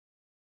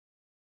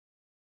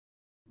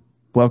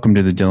Welcome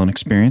to the Dylan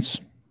Experience.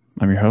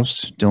 I'm your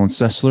host, Dylan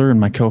Sessler, and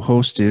my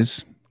co-host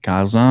is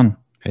Kyle Zahn.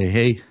 Hey,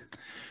 hey.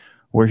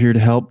 We're here to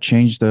help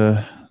change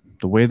the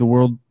way the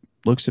world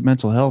looks at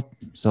mental health,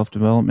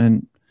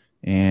 self-development,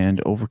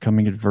 and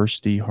overcoming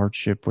adversity,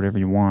 hardship, whatever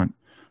you want.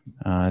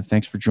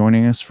 Thanks for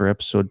joining us for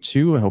episode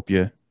 2. I hope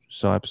you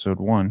saw episode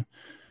 1.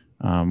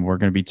 We're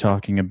going to be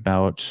talking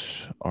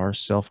about our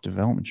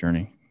self-development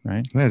journey,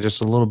 right? Yeah, just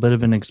a little bit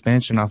of an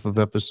expansion off of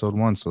episode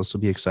 1, so this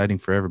will be exciting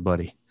for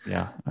everybody.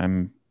 Yeah,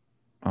 I'm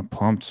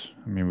pumped.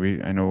 I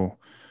mean, I know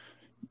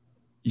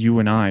you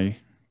and I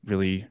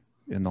really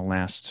in the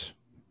last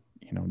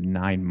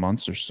 9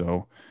 months or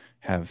so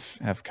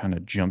have kind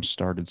of jump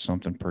started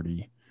something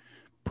pretty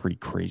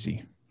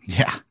crazy.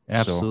 Yeah,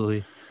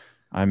 absolutely. So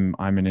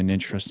I'm in an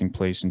interesting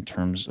place in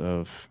terms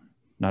of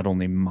not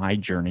only my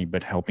journey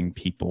but helping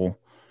people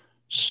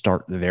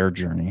start their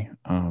journey.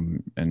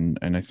 And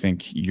I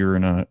think you're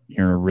in a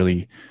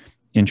really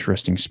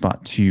interesting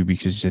spot too,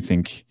 because I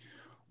think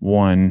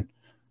one,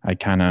 I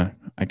kind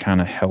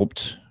of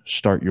helped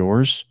start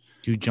yours.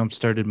 You jump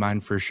started mine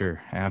for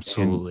sure.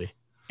 Absolutely.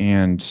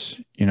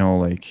 And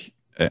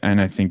and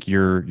I think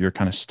you're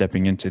kind of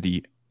stepping into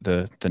the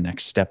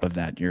next step of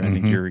that. I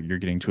think you're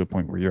getting to a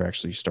point where you're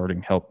actually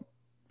starting to help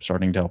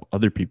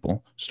other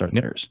people start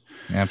theirs.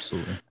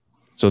 Absolutely.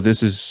 So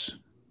this is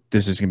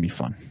gonna be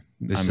fun.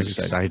 I'm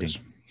exciting.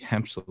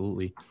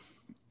 Absolutely.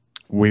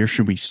 Where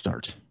should we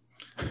start?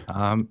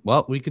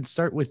 Well, we could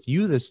start with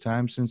you this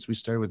time since we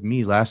started with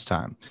me last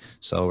time.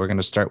 So we're going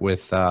to start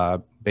with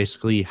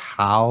basically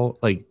how,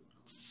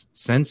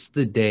 since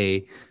the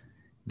day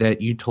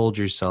that you told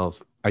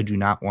yourself, I do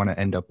not want to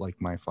end up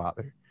like my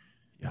father.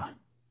 Yeah.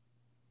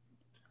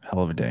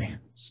 Hell of a day.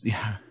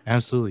 Yeah,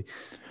 absolutely.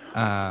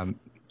 I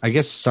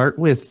guess start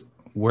with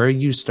where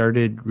you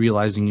started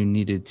realizing you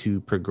needed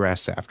to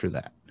progress after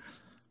that.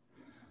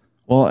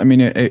 Well, I mean,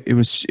 it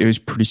was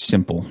pretty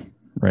simple,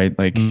 right?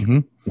 Like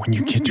when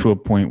you get to a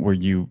point where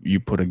you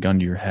put a gun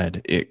to your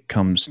head, it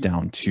comes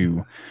down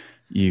to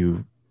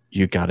you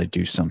got to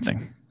do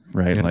something,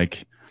 right? Yep.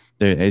 Like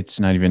it's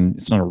not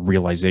a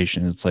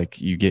realization. It's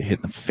like you get hit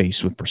in the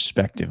face with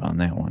perspective on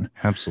that one.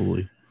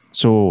 Absolutely.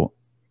 So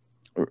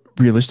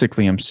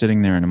realistically, I'm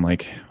sitting there and I'm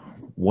like,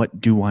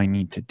 what do I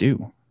need to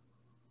do?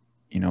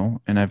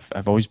 And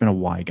I've always been a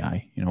why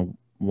guy,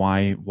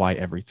 why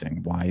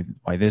everything, why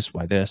this,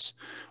 why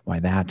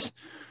that.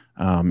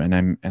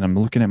 And I'm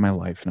looking at my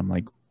life and I'm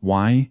like,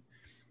 why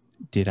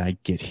did I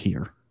get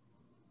here?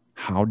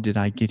 How did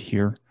I get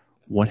here?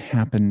 What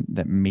happened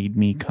that made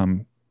me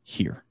come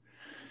here?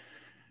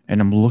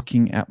 And I'm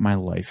looking at my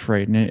life,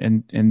 right?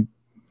 And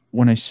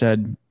when I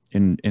said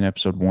in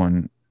episode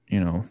 1,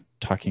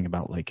 talking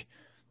about like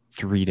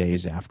 3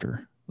 days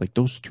after, like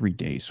those 3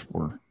 days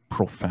were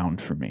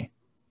profound for me.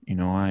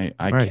 I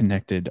Right.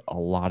 connected a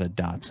lot of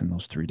dots in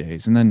those 3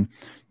 days. And then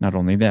not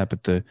only that,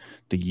 but the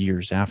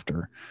years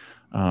after.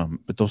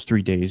 But those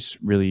 3 days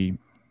really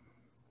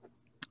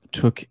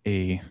took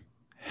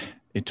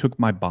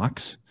my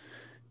box,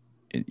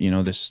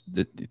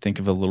 think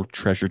of a little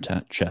treasure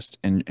chest,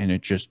 and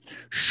it just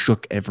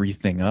shook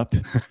everything up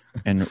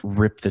and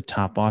ripped the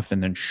top off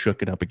and then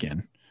shook it up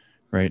again.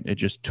 Right. It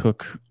just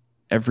took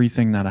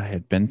everything that I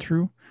had been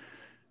through,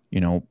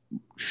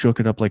 shook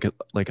it up like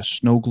a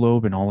snow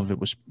globe, and all of it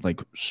was like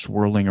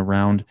swirling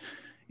around.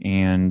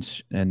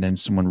 And then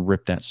someone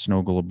ripped that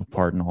snow globe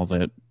apart and all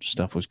that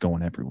stuff was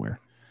going everywhere.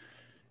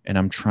 And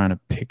I'm trying to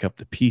pick up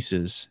the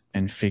pieces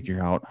and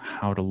figure out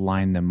how to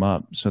line them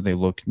up so they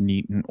look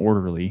neat and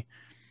orderly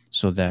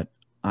so that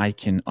I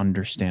can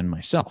understand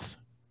myself.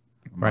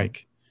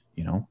 Right.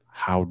 Like,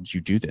 how did you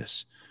do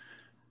this?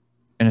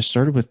 And it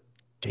started with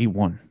day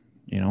 1,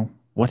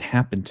 what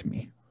happened to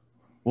me?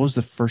 What was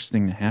the first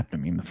thing that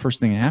happened to me? And the first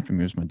thing that happened to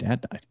me was my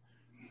dad died,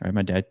 right?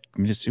 My dad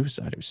committed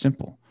suicide. It was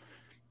simple.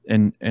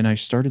 And I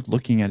started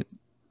looking at it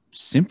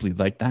simply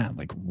like that.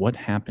 Like, what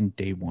happened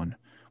day 1?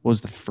 What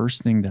was the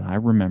first thing that I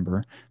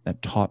remember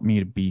that taught me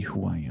to be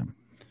who I am?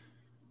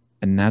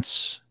 And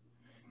that's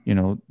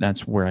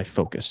where I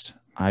focused.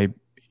 It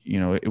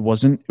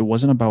wasn't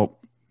about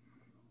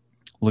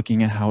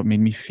looking at how it made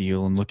me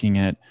feel and looking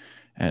at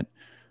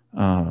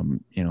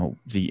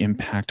the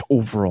impact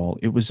overall.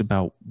 It was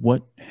about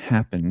what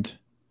happened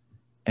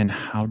and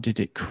how did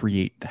it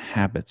create the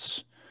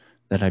habits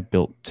that I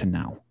built to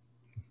now.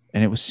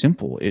 And it was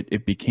simple.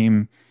 It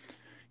became,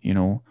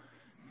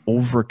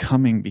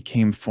 overcoming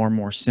became far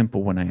more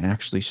simple when I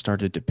actually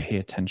started to pay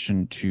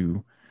attention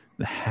to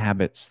the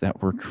habits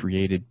that were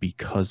created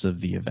because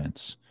of the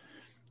events.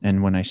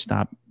 And when I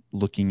stopped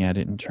looking at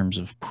it in terms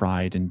of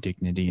pride and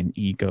dignity and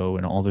ego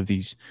and all of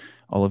these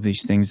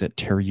things that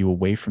tear you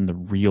away from the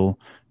real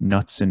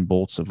nuts and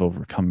bolts of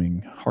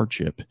overcoming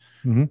hardship.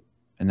 And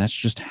that's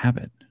just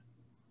habit,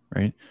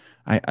 right?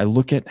 I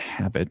look at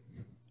habit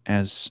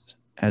as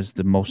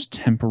the most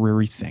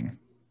temporary thing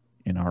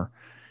in our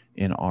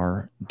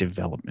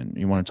development.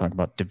 You want to talk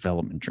about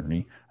development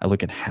journey. I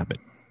look at habit,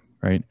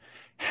 right?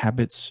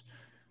 Habits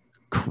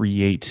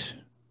create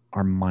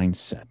our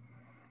mindset.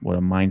 What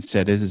a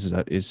mindset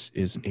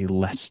is a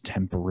less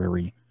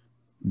temporary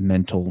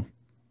mental,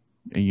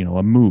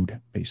 a mood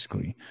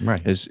basically.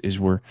 Right. Is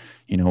where,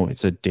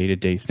 it's a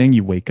day-to-day thing.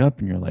 You wake up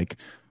and you're like,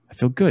 I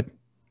feel good.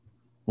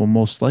 Well,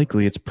 most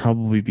likely it's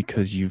probably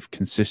because you've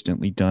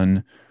consistently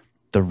done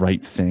the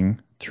right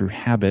thing through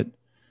habit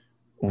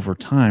over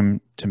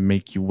time to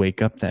make you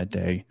wake up that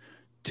day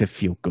to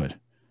feel good,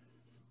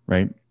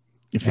 right?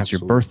 If it's your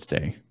Absolutely.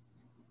 birthday,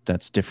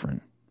 that's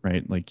different,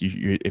 right? Like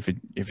if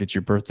it's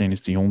your birthday and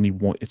it's the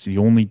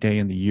only day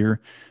in the year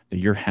that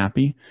you're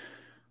happy,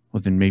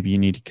 well, then maybe you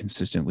need to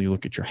consistently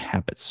look at your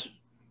habits,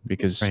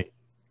 because Right.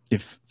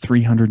 if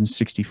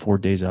 364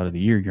 days out of the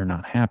year you're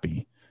not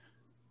happy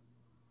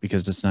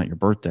because it's not your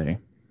birthday,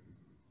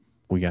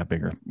 we got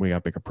bigger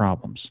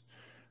problems,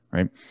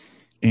 right?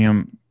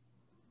 And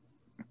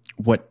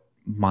what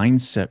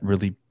mindset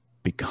really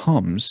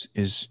becomes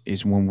is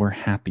when we're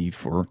happy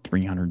for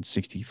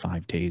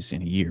 365 days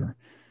in a year,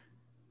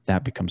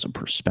 that becomes a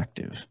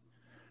perspective,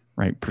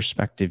 right?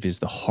 Perspective is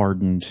the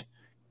hardened,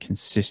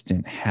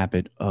 consistent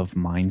habit of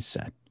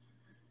mindset.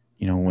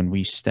 When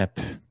we step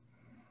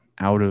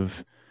out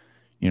of,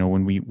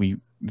 when we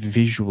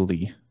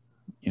visually,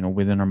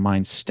 within our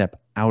minds,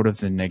 step out of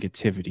the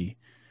negativity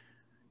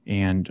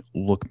and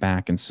look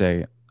back and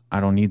say, I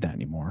don't need that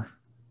anymore.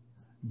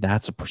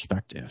 That's a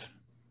perspective,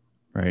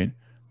 right?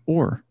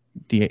 Or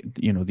the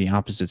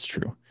opposite's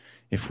true.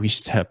 If we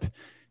step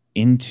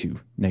into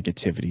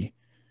negativity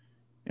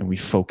and we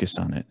focus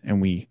on it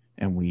and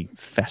we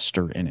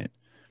fester in it,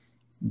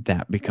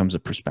 that becomes a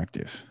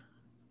perspective.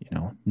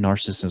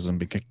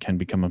 Narcissism can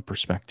become a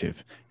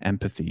perspective.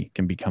 Empathy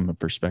can become a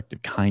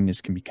perspective.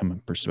 Kindness can become a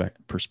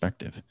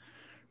perspective,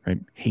 right?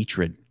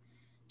 Hatred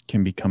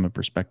can become a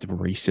perspective.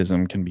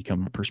 Racism can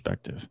become a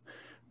perspective,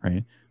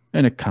 right?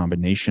 And a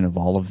combination of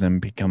all of them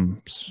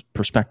becomes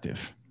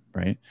perspective,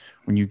 right?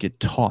 When you get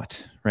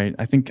taught, right?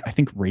 I think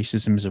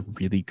racism is a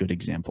really good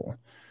example.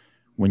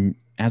 When,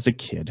 as a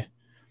kid,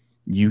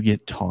 you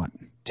get taught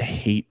to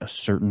hate a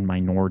certain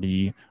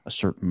minority, a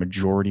certain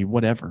majority,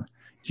 whatever.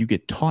 If you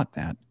get taught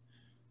that,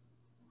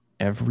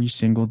 every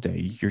single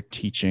day you're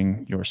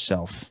teaching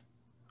yourself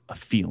a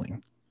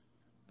feeling.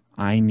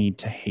 I need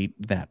to hate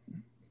that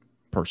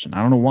person.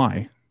 I don't know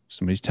why.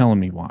 Somebody's telling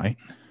me why,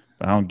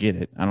 but I don't get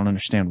it. I don't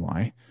understand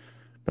why.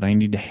 But I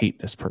need to hate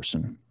this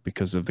person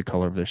because of the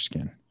color of their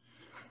skin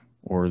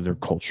or their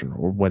culture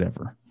or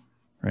whatever,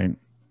 right?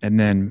 And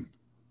then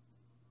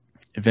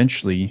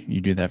eventually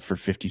you do that for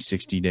 50,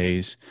 60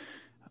 days,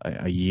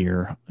 a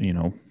year,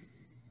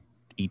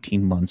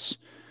 18 months,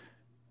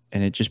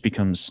 and it just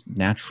becomes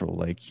natural.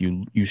 Like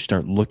you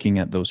start looking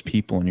at those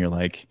people and you're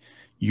like,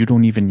 you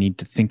don't even need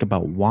to think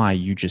about why,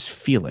 you just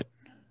feel it.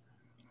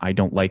 I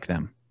don't like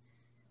them.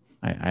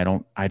 I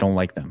don't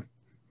like them.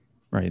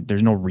 Right?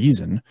 There's no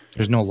reason.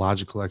 There's no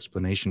logical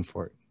explanation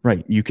for it.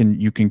 Right. You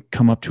can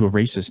come up to a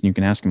racist and you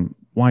can ask them,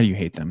 why do you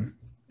hate them?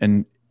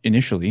 And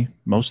initially,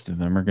 most of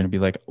them are going to be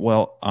like,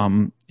 well,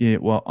 I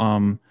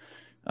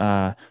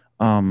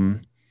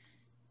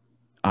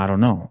don't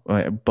know,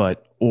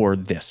 but, or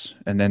this.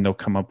 And then they'll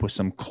come up with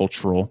some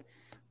cultural,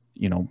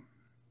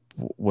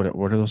 what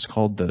are those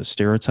called? The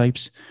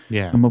stereotypes.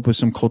 Yeah. Come up with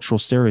some cultural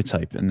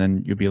stereotype. And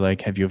then you'll be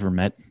like, have you ever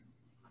met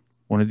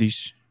one of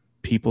these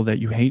people that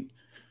you hate?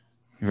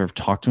 Have you ever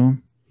talked to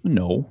them?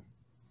 No.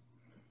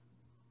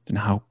 Then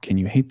how can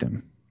you hate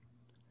them?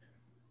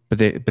 But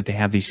they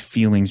have these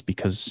feelings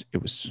because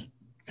it was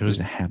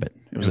a habit.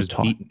 It was a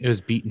taught. It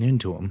was beaten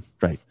into them.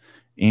 Right.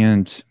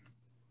 And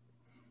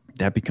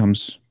that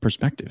becomes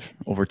perspective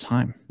over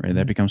time, right? Mm-hmm.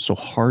 That becomes so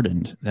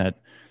hardened that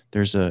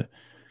there's a,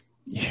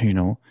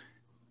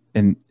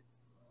 and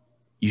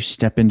you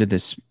step into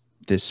this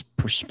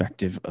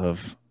perspective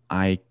of,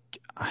 I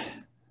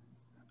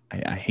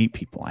hate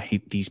people. I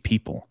hate these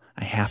people.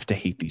 I have to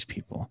hate these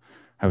people.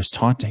 I was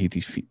taught to hate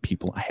these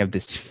people. I have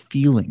this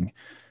feeling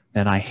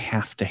that I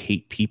have to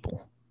hate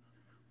people.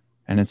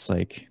 And it's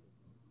like,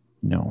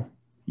 no,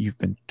 you've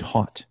been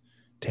taught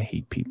to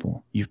hate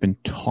people. You've been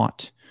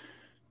taught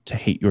to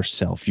hate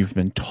yourself. You've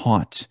been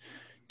taught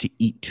to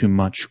eat too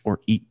much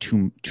or eat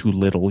too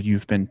little.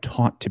 You've been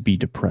taught to be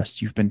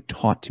depressed. You've been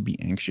taught to be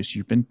anxious.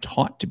 You've been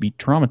taught to be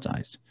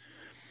traumatized,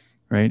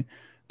 right?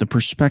 The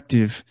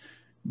perspective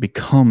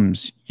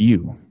becomes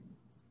you.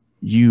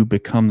 You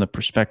become the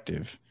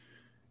perspective.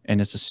 And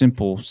it's a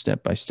simple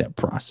step-by-step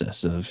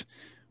process of,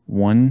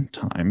 one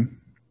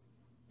time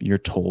you're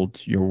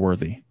told you're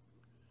worthy.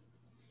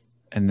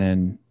 And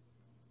then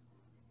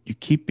you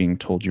keep being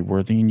told you're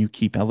worthy and you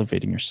keep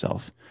elevating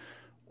yourself.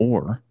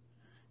 Or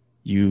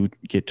you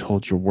get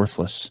told you're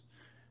worthless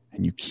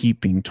and you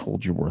keep being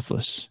told you're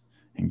worthless.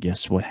 And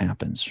guess what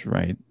happens,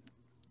 right?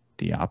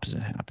 The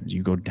opposite happens.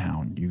 You go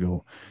down, you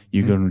go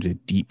into a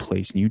deep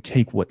place, and you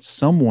take what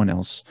someone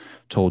else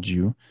told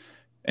you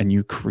and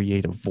you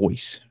create a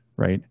voice,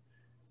 right?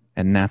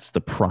 And that's the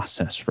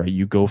process, right?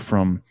 You go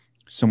from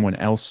someone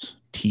else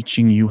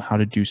teaching you how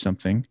to do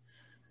something.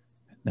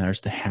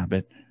 There's the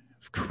habit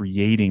of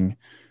creating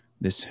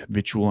this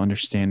habitual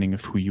understanding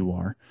of who you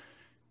are.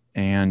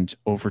 And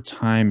over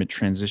time, it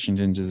transitioned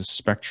into the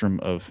spectrum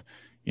of,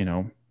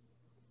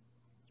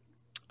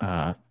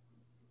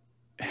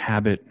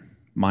 habit,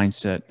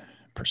 mindset,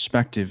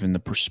 perspective, and the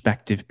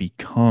perspective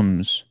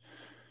becomes,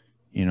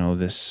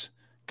 this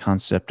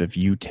concept of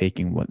you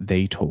taking what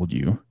they told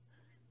you,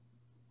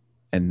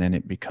 and then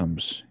it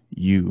becomes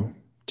you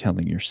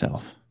telling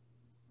yourself.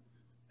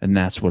 And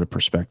that's what a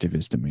perspective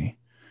is to me,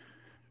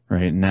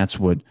 right? And that's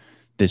what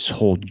this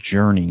whole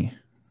journey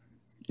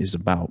is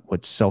about,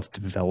 what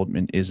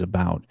self-development is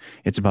about.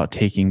 It's about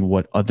taking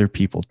what other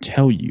people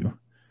tell you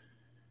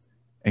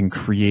and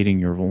creating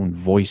your own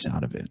voice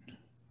out of it,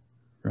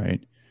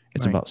 right?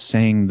 It's about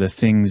saying the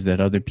things that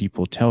other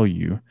people tell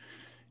you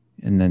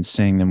and then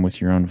saying them with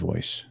your own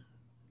voice.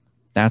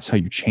 That's how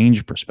you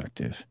change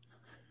perspective,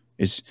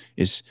 is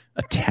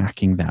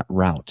attacking that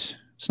route.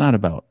 It's not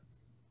about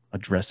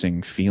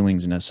addressing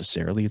feelings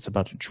necessarily. It's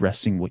about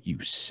addressing what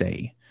you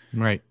say.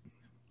 Right.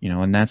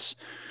 And that's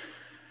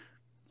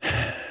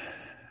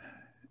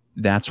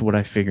what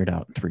I figured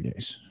out in 3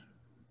 days,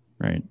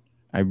 right?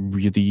 I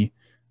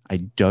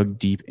dug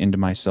deep into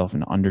myself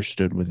and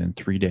understood within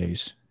 3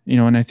 days,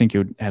 and I think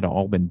it had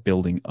all been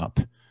building up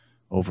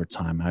over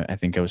time. I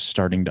think I was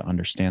starting to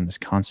understand this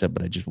concept,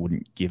 but I just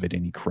wouldn't give it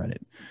any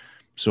credit.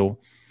 So,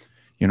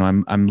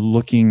 I'm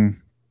looking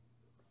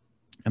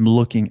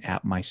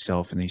at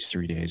myself in these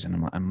 3 days,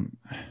 and I'm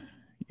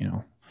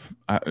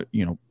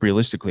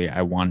realistically,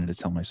 I wanted to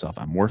tell myself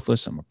I'm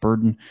worthless. I'm a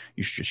burden.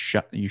 You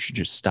should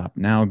just stop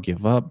now,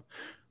 give up.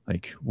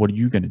 Like, what are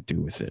you going to do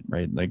with it?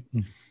 Right. Like,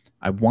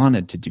 I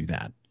wanted to do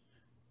that,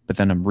 but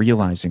then I'm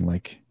realizing,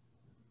 like,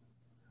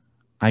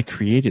 I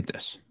created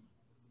this,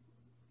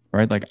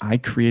 right? Like, I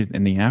created,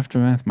 in the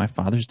aftermath of my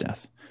father's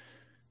death,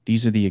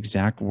 these are the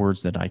exact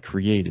words that I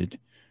created,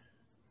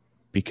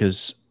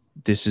 because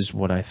this is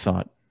what I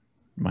thought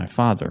my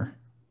father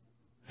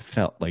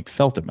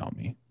felt about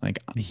me. Like,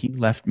 he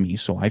left me,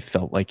 so I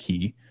felt like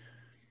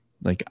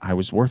I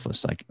was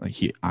worthless.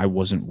 I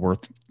wasn't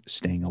worth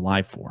staying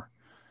alive for.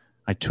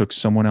 I took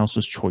someone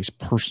else's choice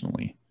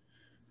personally,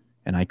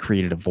 and I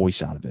created a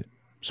voice out of it.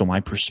 So my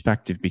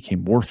perspective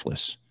became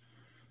worthless.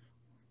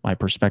 My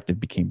perspective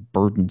became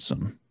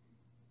burdensome,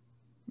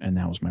 and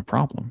that was my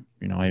problem.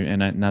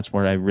 And that's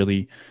where I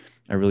really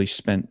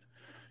spent,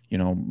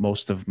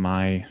 most of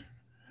my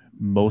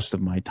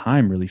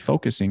time really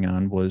focusing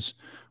on was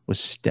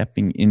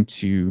stepping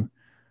into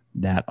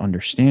that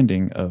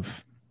understanding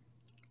of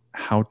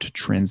how to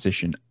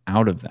transition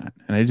out of that.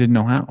 And I didn't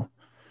know how.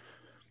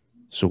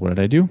 So what did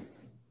I do?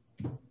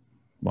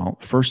 Well,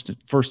 first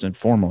and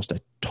foremost,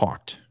 I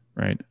talked,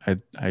 right?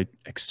 I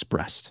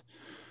expressed,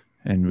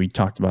 and we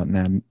talked about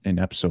that in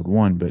episode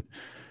 1. But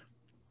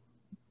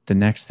the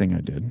next thing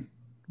I did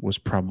was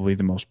probably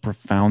the most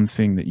profound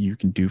thing that you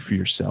can do for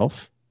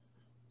yourself.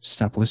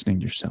 Stop listening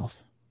to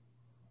yourself.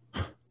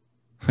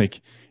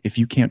 Like, if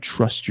you can't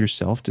trust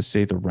yourself to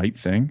say the right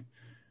thing,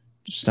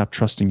 just stop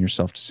trusting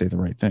yourself to say the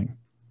right thing.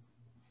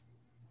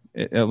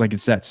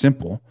 It's that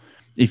simple.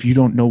 If you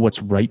don't know what's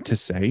right to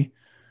say,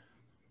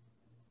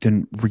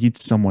 then read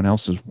someone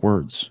else's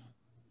words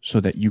so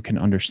that you can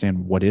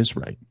understand what is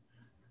right.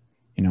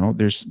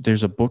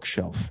 There's a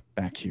bookshelf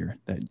back here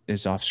that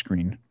is off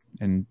screen.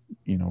 And,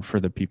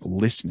 for the people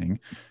listening,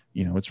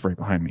 it's right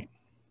behind me.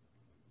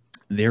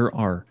 There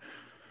are,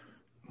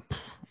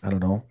 I don't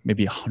know,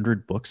 maybe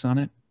 100 books on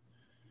it.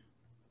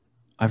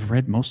 I've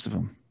read most of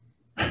them,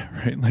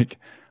 right? Like,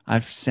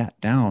 I've sat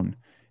down,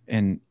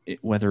 and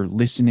whether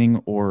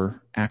listening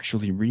or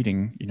actually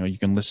reading, you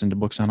can listen to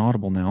books on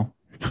Audible now.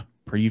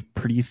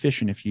 Pretty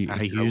efficient if you.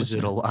 I use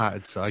it a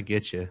lot, so I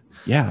get you.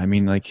 Yeah, I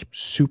mean, like,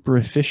 super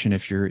efficient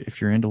if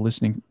you're into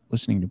listening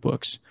to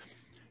books.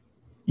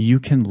 You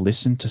can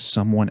listen to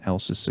someone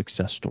else's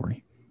success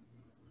story,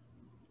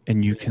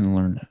 and you can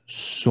learn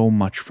so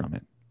much from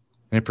it.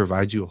 And it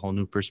provides you a whole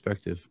new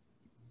perspective.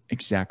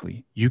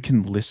 Exactly. You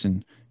can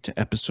listen to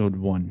episode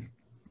 1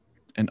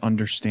 and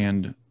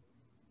understand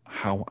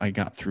how I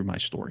got through my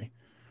story,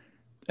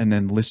 and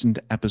then listen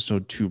to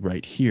episode 2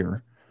 right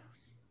here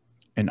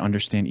and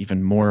understand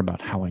even more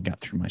about how I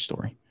got through my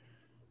story,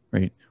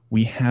 right?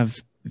 We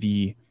have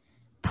the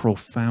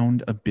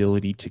profound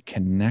ability to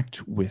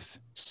connect with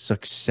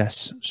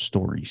success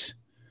stories.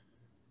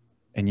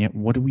 And yet,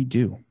 what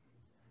do?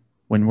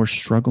 When we're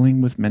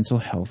struggling with mental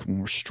health, when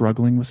we're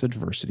struggling with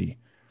adversity,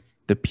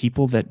 the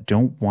people that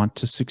don't want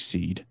to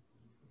succeed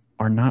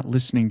are not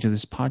listening to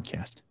this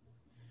podcast.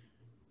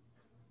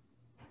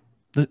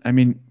 I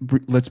mean,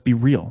 let's be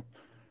real,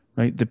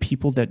 right? The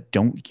people that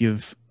don't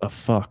give a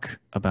fuck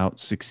about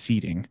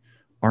succeeding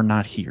are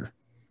not here.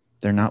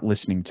 They're not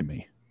listening to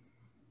me.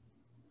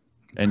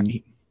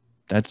 And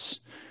that's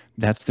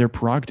their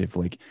prerogative.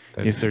 Like,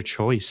 that's their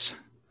choice.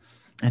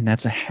 And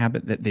that's a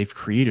habit that they've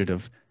created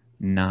of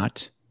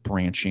not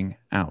branching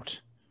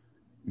out,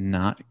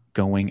 not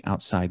going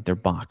outside their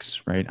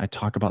box, right? I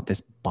talk about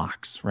this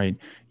box, right?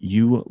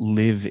 You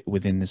live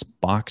within this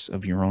box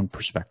of your own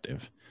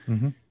perspective.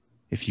 Mm-hmm.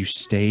 If you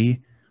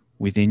stay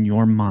within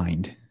your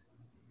mind,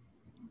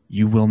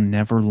 you will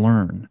never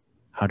learn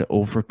how to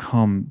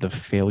overcome the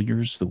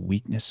failures, the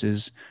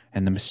weaknesses,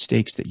 and the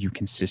mistakes that you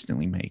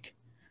consistently make.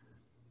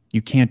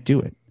 You can't do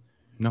it.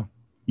 No.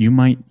 You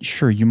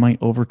might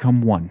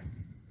overcome one.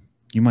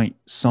 You might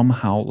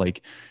somehow,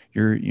 like,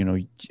 there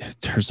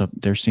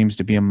seems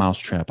to be a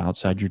mousetrap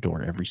outside your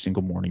door every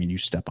single morning and you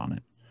step on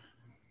it.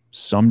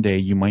 Someday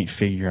you might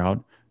figure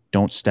out,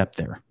 don't step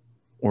there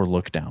or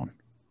look down.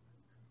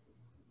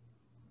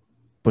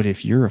 But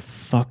if you're a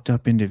fucked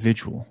up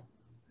individual,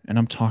 and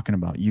I'm talking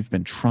about you've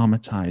been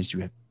traumatized, you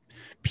have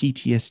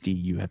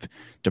PTSD, you have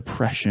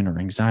depression or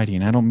anxiety,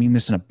 and I don't mean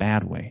this in a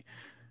bad way,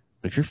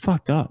 but if you're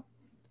fucked up,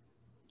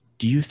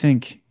 do you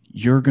think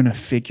you're going to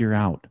figure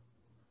out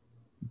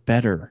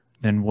better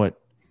than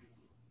what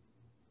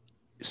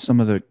some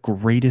of the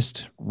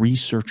greatest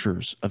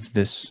researchers of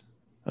these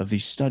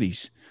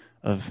studies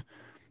of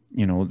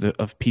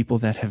of people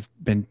that have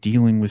been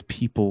dealing with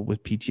people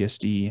with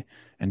PTSD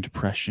and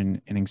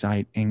depression and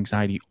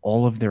anxiety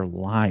all of their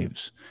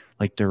lives,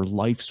 like their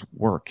life's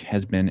work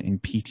has been in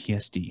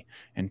PTSD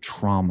and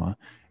trauma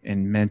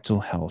and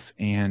mental health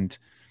and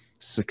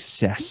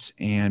success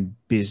and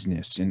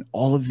business and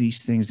all of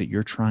these things that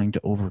you're trying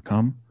to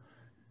overcome?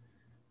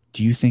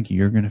 Do you think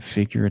you're going to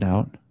figure it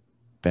out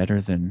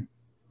better than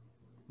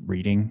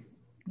reading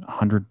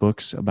 100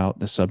 books about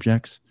the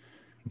subjects?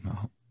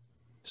 No.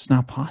 It's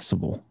not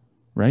possible,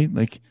 right?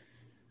 Like,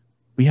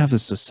 we have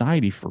this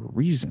society for a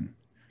reason.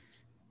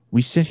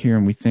 We sit here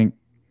and we think,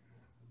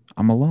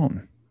 I'm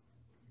alone.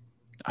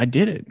 I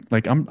did it.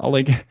 Like, I'm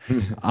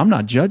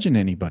not judging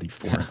anybody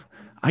for it.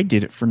 I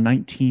did it for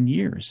 19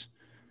 years.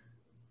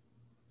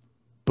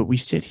 But we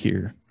sit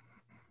here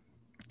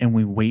and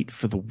we wait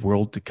for the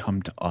world to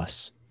come to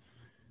us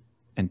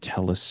and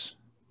tell us,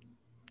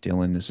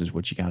 Dylan, this is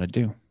what you got to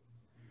do.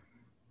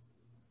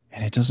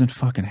 And it doesn't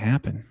fucking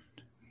happen.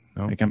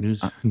 No, like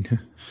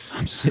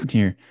I'm sitting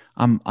here.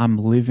 I'm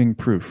living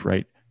proof,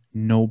 right?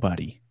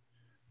 Nobody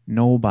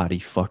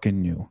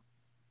fucking knew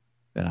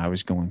that I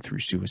was going through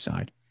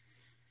suicide.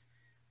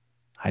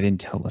 I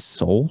didn't tell a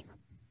soul.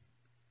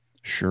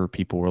 Sure,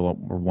 people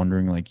were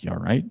wondering, like, you all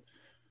right?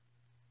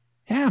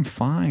 Yeah, I'm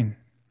fine.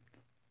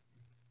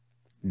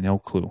 No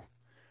clue.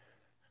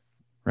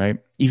 Right?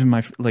 Even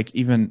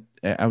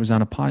I was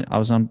on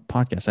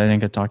podcast. I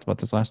think I talked about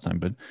this last time,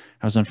 but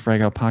I was on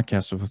Frag Out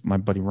podcast with my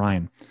buddy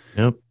Ryan.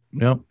 Yep.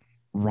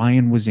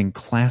 Ryan was in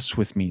class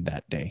with me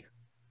that day.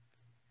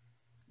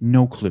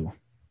 No clue.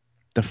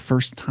 The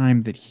first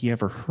time that he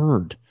ever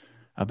heard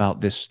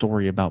about this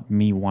story about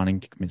me wanting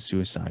to commit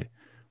suicide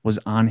was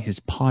on his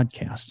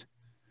podcast.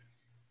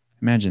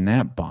 Imagine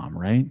that bomb,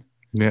 right?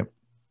 Yep.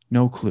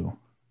 No clue.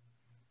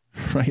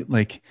 Right?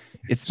 Like,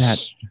 it's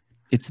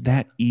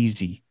that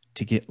easy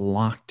to get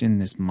locked in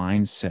this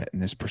mindset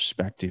and this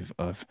perspective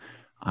of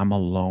I'm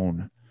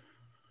alone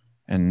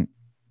and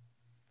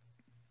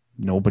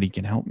nobody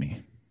can help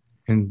me.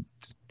 And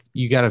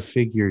you got to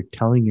figure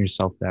telling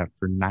yourself that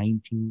for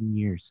 19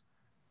 years.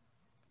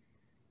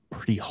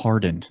 Pretty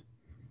hardened.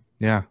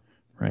 Yeah.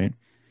 Right?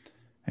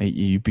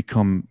 You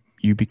become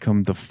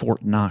the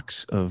Fort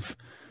Knox of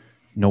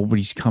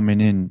nobody's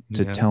coming in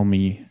to tell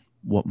me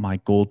what my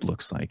gold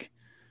looks like.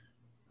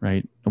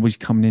 Right? Nobody's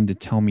coming in to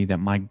tell me that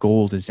my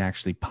gold is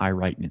actually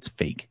pyrite and it's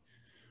fake.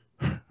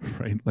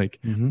 Right? Like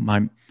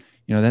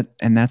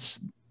that's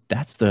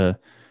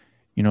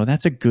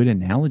a good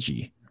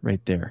analogy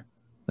right there.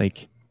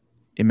 Like,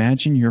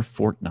 imagine you're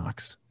Fort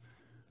Knox,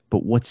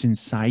 but what's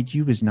inside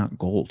you is not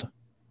gold.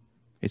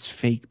 It's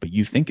fake, but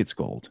you think it's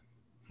gold.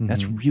 Mm-hmm.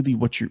 That's really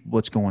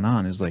what's going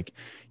on, is like,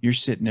 you're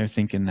sitting there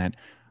thinking that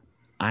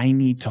I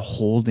need to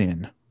hold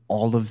in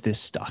all of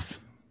this stuff,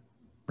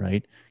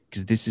 right?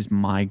 Because this is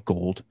my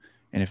gold.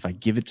 And if I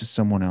give it to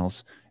someone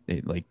else,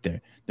 they're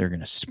going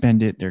to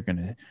spend it. They're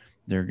going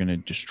to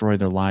destroy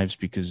their lives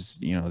because,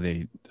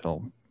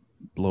 they'll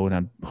blow it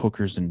on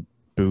hookers and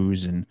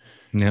booze, and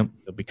they'll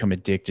become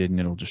addicted and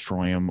it'll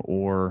destroy them,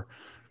 or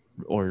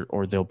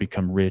they'll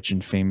become rich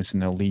and famous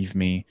and they'll leave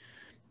me,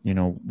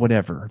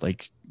 whatever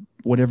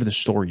the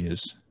story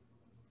is,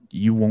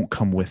 you won't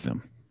come with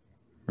them.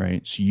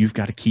 Right. So you've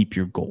got to keep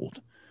your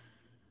gold,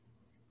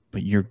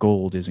 but your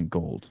gold isn't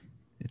gold.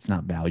 It's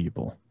not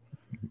valuable.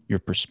 Your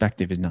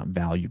perspective is not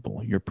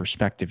valuable. Your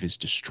perspective is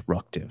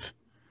destructive.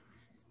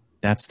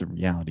 That's the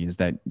reality, is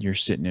that you're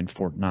sitting in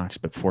Fort Knox,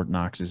 but Fort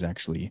Knox is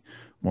actually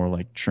more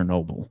like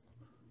Chernobyl.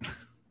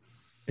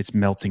 It's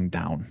melting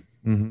down,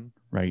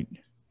 right?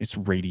 It's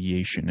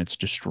radiation. It's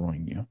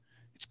destroying you.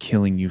 It's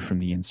killing you from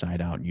the inside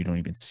out, and you don't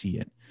even see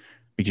it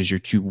because you're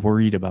too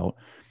worried about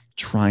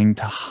trying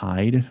to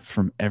hide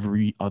from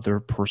every other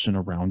person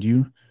around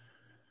you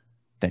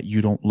that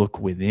you don't look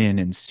within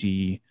and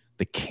see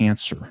the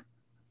cancer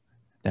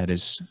that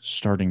is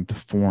starting to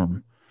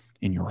form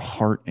in your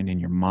heart and in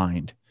your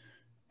mind,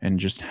 and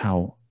just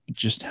how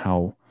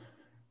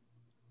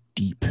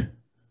deep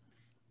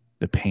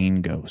the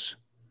pain goes.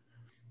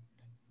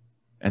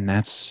 And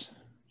that's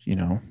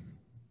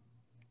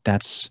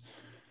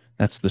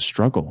the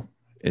struggle,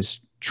 is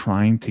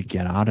trying to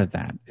get out of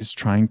that, is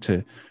trying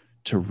to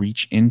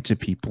reach into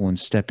people and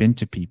step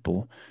into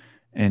people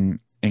and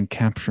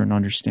capture an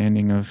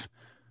understanding of,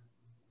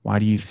 why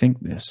do you think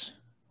this?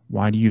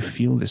 Why do you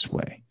feel this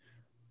way?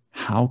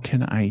 How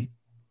can I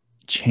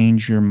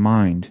change your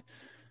mind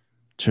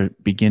to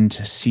begin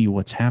to see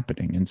what's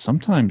happening. And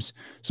sometimes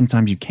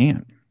you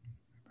can't,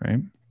 right?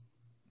 And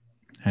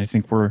I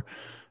think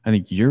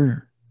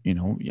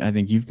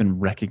you've been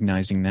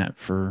recognizing that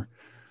for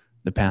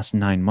the past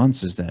 9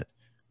 months, is that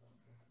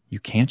you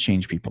can't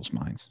change people's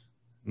minds.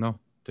 No,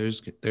 there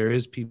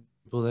is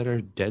people that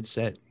are dead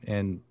set,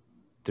 and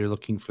they're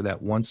looking for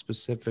that one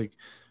specific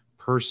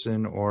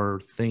person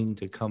or thing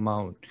to come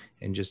out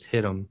and just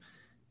hit them.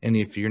 And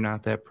if you're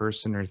not that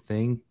person or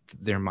thing,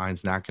 their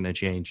mind's not going to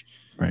change.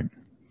 Right.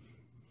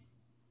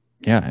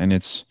 Yeah. And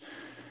it's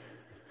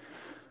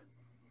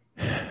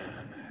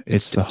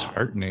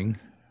disheartening.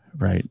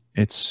 Right.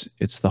 It's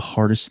the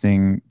hardest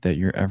thing that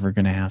you're ever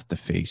going to have to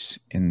face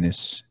in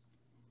this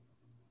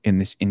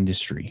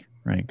industry,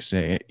 right? Because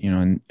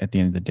and at the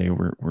end of the day,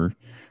 we're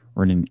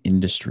in an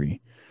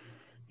industry,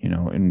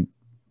 and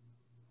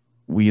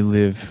we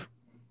live.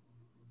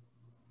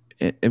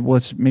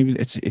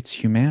 It's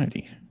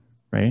humanity,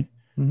 right?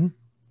 Mm-hmm.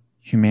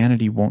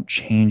 Humanity won't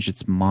change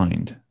its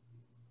mind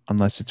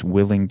unless it's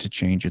willing to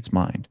change its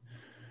mind.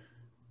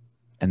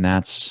 And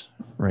that's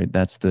right.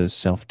 That's the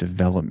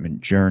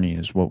self-development journey,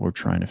 is what we're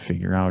trying to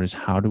figure out, is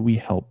how do we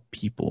help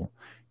people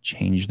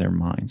change their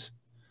minds?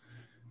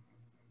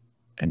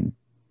 And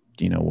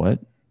you know what?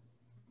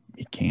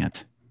 You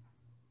can't.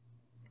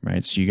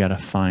 Right. So you got to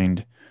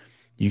find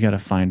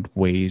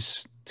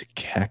ways to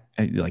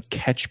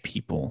catch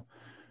people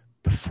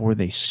before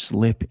they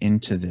slip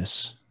into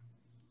this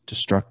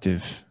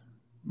destructive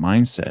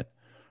mindset,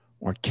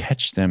 or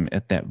catch them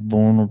at that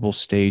vulnerable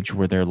stage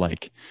where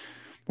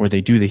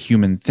they do the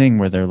human thing,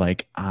 where they're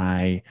like,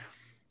 I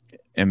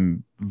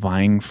am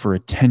vying for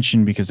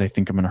attention because I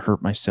think I'm going to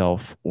hurt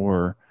myself,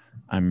 or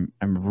I'm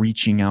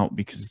reaching out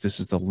because this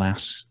is the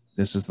last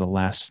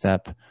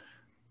step,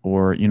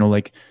 or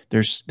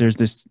there's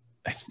this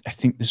I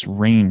think this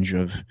range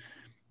of,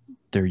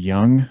 they're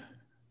young,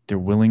 they're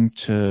willing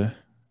to,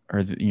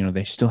 or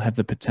they still have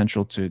the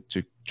potential to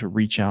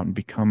reach out and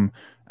become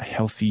a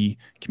healthy,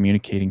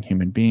 communicating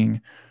human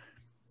being,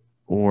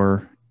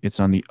 or it's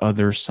on the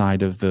other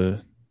side of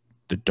the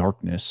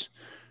darkness,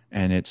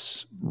 and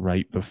it's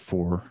right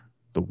before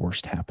the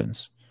worst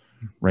happens,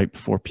 right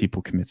before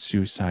people commit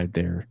suicide.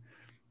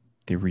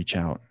 They reach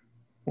out,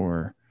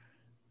 or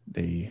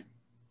they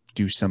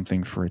do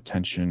something for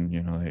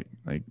attention,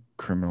 like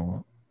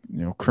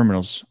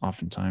criminals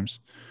oftentimes,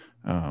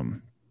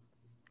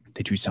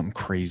 they do something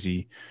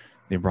crazy,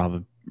 they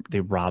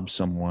rob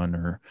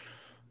someone,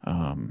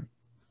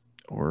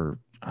 or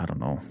I don't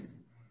know.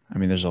 I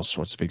mean, there's all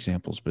sorts of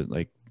examples, but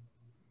like,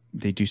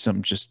 they do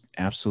something just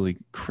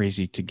absolutely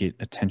crazy to get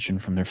attention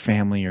from their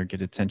family or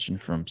get attention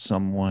from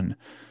someone.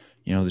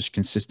 There's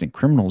consistent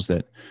criminals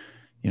that,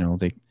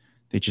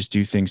 they just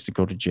do things to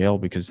go to jail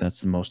because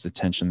that's the most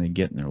attention they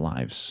get in their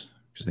lives,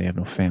 because they have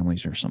no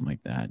families or something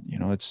like that.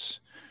 It's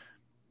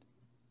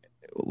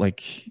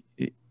like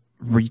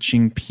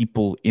reaching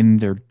people in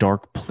their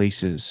dark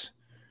places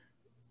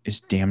is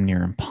damn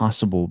near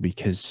impossible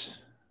because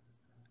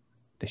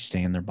they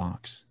stay in their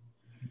box.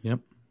 Yep.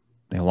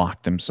 They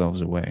lock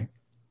themselves away.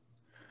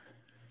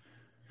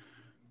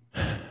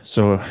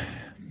 So,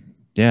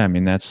 yeah, I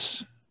mean,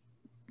 that's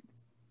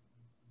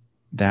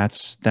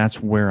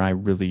where I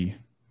really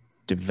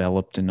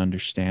developed an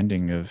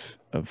understanding of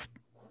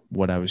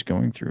what I was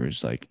going through,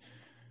 is like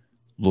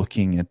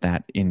looking at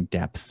that in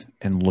depth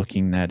and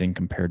looking that in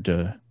compared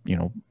to,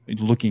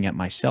 looking at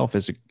myself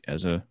as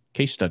a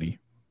case study,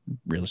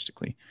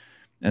 realistically.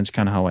 And it's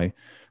kind of how I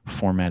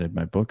formatted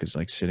my book, is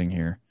like sitting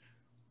here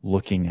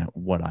looking at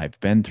what I've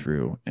been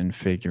through and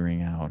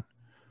figuring out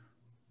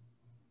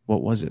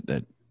what were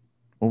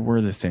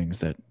the things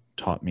that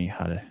taught me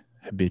how to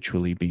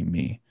habitually be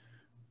me,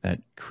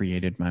 that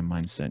created my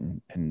mindset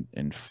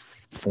and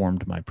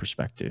formed my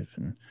perspective,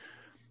 and,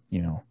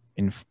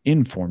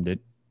 informed it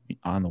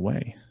on the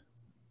way,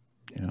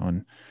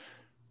 and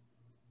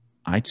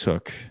I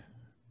took,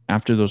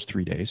 after those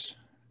 3 days,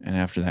 and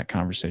after that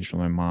conversation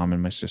with my mom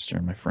and my sister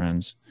and my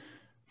friends,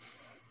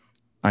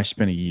 I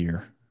spent a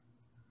year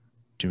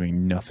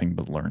doing nothing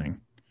but learning,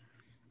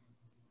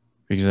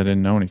 because I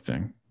didn't know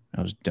anything.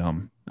 I was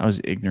dumb. I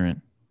was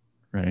ignorant.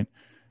 Right.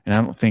 And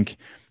I don't think,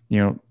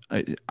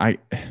 I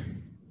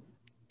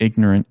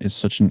ignorant is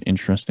such an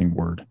interesting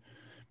word,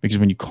 because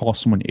when you call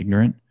someone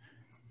ignorant,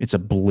 it's a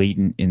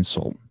blatant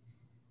insult,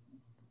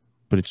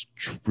 but it's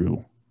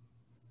true.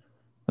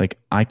 Like,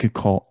 I could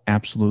call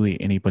absolutely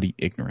anybody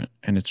ignorant,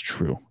 and it's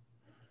true.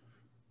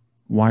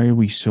 Why are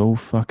we so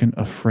fucking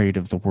afraid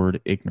of the word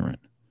ignorant?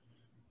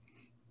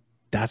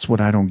 That's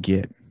what I don't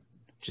get.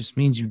 Just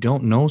means you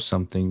don't know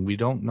something. We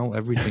don't know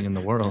everything in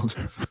the world.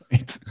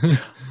 Right.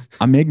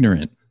 I'm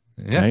ignorant.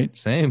 Yeah, right?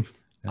 Same.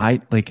 Yeah.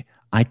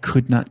 I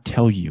could not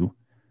tell you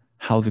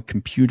how the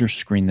computer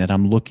screen that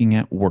I'm looking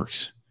at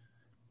works,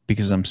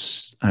 because I'm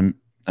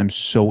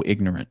so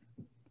ignorant.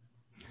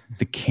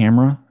 The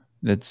camera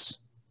that's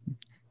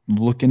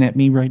looking at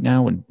me right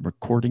now and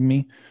recording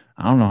me,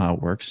 I don't know how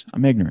it works.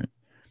 I'm ignorant.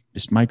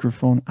 This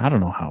microphone, I don't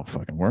know how it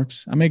fucking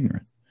works. I'm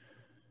ignorant.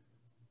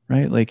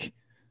 Right? Like,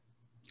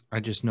 I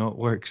just know it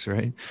works,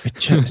 right?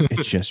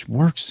 It just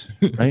works,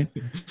 right?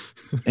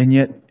 And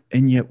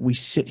yet we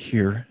sit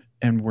here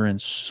and we're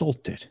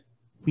insulted.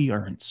 We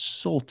are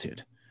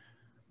insulted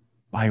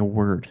by a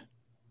word.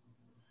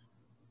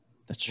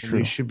 That's When we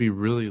true. should be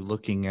really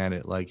looking at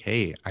it like,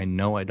 hey, I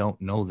know I don't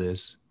know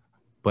this,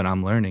 but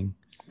I'm learning.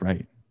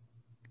 Right.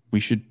 We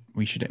should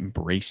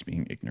embrace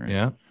being ignorant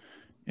Yeah.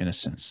 in a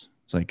sense.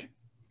 It's like,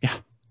 yeah,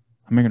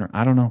 I'm ignorant.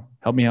 I don't know.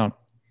 Help me out.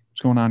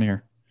 What's going on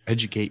here?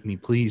 Educate me,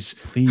 please.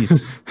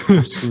 Please.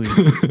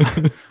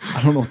 Absolutely.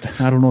 I don't know.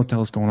 I don't know what the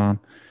hell's going on.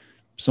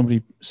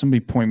 Somebody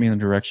point me in the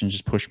direction.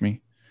 Just push me.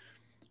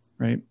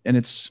 Right. And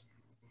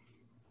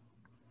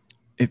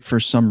it for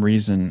some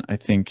reason. I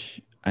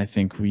think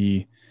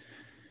we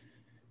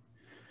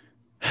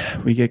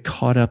get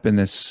caught up in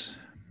this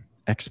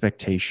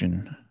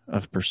expectation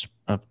of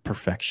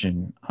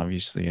perfection.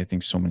 Obviously, I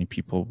think so many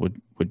people would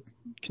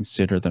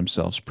consider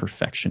themselves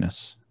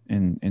perfectionists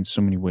in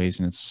so many ways,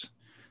 and it's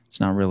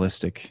not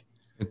realistic.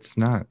 It's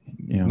not.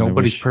 You know,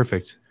 Nobody's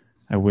perfect.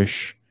 I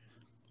wish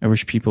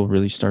people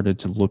really started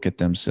to look at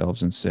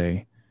themselves and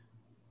say,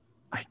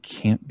 I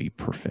can't be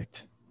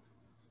perfect.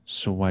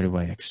 So why do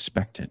I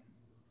expect it?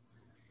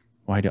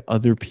 Why do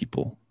other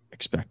people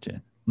expect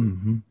it?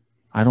 Mm-hmm.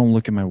 I don't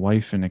look at my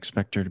wife and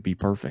expect her to be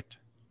perfect.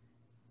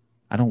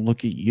 I don't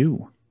look at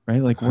you,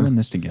 right? Like we're in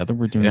this together.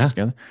 We're doing this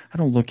together. I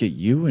don't look at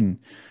you. And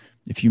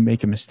if you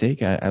make a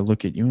mistake, I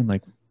look at you and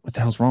like, what the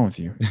hell's wrong with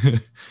you?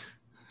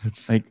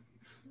 It's like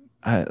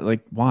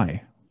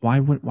why?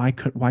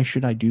 Why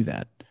should I do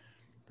that?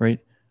 Right?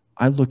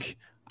 I look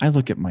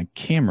at my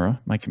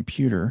camera, my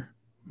computer,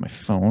 my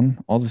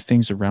phone, all the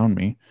things around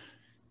me.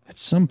 At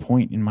some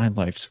point in my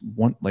life,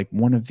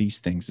 one of these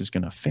things is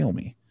going to fail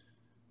me.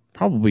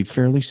 Probably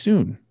fairly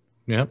soon.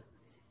 Yep.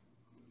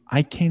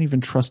 I can't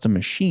even trust a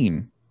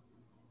machine.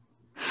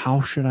 How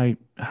should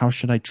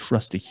I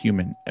trust a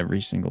human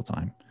every single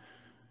time?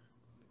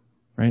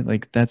 Right?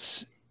 Like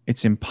it's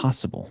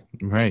impossible.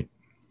 Right.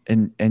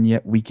 And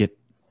yet we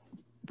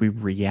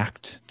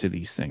react to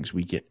these things.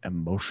 We get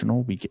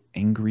emotional, we get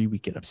angry, we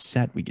get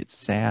upset, we get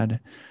sad,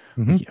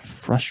 we get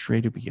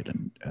frustrated, we get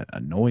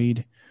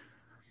annoyed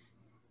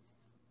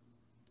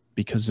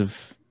because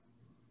of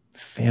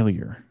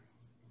failure.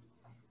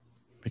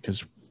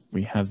 Because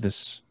we have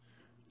this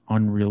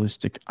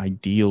unrealistic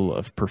ideal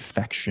of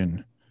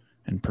perfection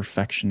and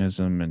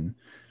perfectionism, and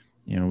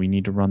we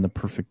need to run the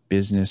perfect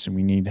business, and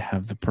we need to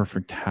have the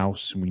perfect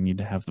house, and we need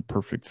to have the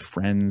perfect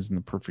friends and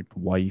the perfect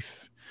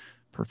wife,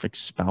 perfect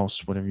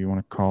spouse, whatever you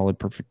want to call it,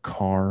 perfect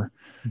car.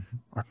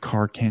 Our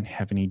car can't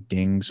have any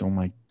dings. Oh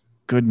my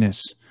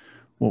goodness,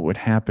 what would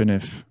happen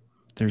if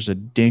there's a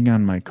ding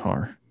on my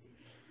car?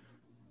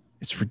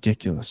 It's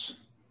ridiculous.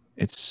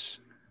 It's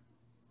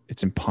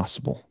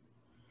impossible.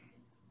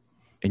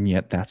 And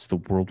yet that's the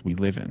world we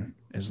live in,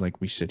 is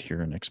like we sit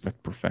here and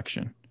expect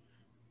perfection.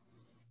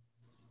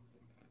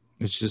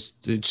 It's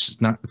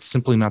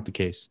simply not the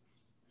case.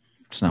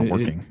 It's not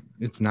working.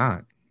 It's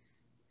not.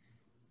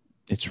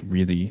 It's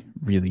really,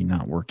 really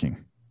not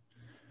working.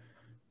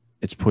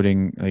 It's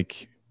putting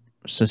like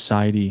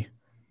society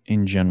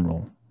in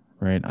general,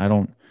 right? I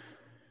don't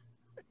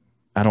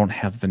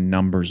have the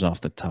numbers off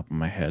the top of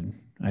my head.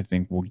 I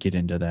think we'll get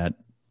into that.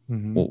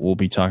 Mm-hmm. We'll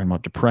be talking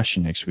about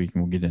depression next week,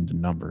 and we'll get into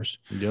numbers.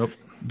 Yep.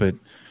 But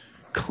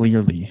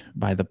clearly,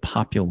 by the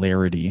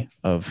popularity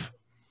of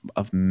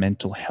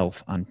mental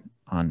health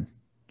on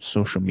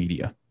social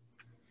media,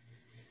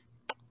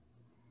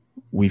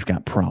 we've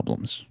got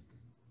problems,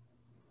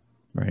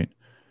 right?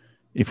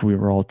 If we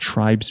were all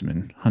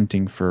tribesmen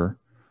hunting for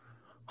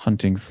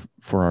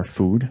our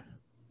food,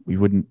 we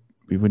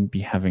wouldn't be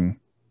having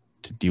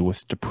to deal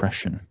with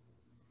depression,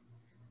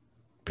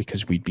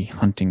 because we'd be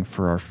hunting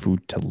for our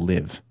food to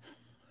live.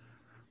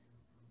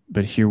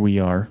 But here we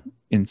are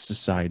in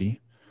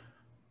society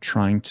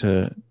trying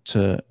to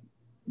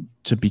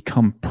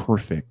become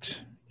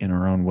perfect in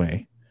our own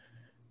way.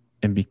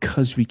 And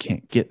because we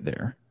can't get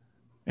there,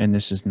 and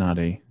this is not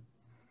a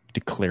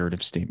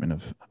declarative statement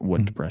of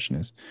what depression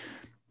is,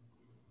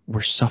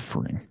 we're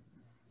suffering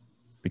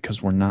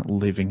because we're not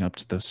living up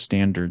to the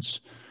standards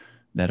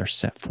that are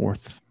set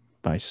forth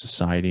by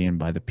society and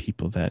by the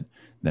people that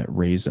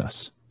raise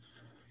us.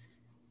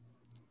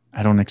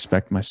 I don't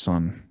expect my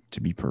son to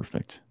be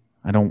perfect.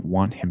 I don't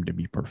want him to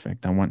be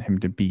perfect. I want him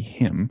to be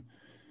him.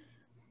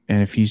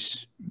 And if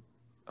he's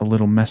a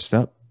little messed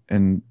up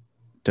and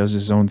does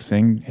his own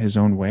thing, his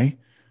own way,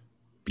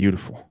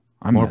 beautiful.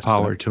 More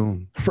power to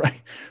him.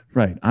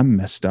 Right. I'm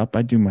messed up.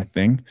 I do my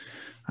thing.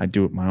 I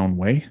do it my own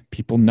way.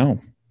 People know.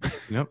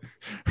 Yep.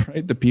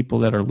 Right. The people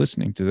that are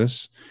listening to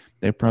this,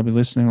 they're probably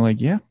listening like,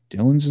 yeah,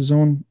 Dylan's his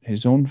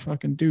own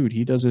fucking dude.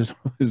 He does it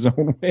his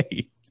own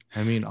way.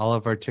 I mean, all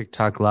of our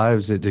TikTok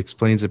lives, it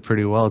explains it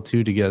pretty well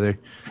too together.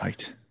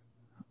 Right.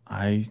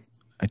 I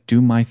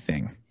do my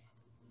thing.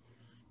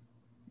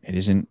 It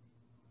isn't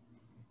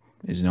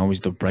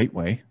always the right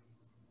way,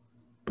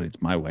 but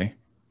it's my way.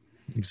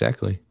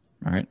 Exactly.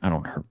 All right. I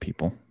don't hurt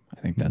people.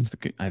 I think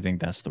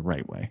that's the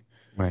right way.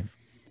 Right.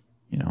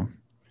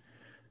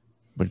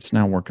 But it's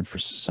not working for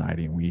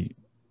society, and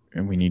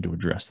and we need to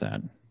address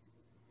that.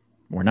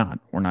 We're not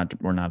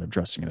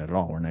addressing it at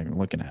all. We're not even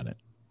looking at it.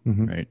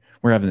 Mm-hmm. Right?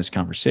 We're having this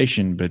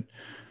conversation, but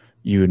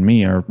you and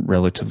me are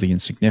relatively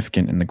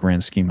insignificant in the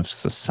grand scheme of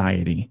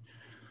society.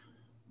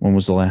 When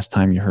was the last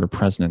time you heard a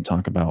president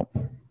talk about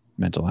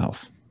mental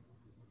health?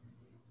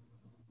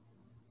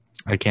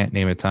 I can't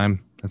name a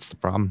time. That's the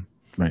problem.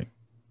 Right.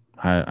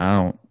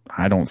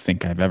 I don't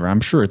think I've ever.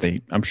 I'm sure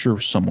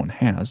someone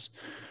has.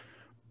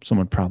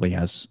 Someone probably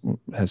has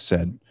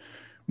said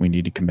we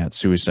need to combat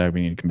suicide,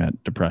 we need to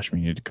combat depression,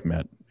 we need to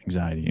combat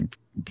anxiety and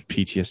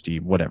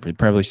PTSD, whatever. They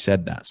probably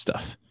said that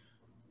stuff.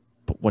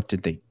 But what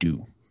did they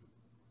do?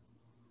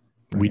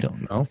 We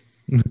don't know.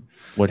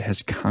 What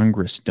has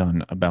Congress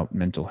done about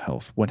mental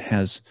health? What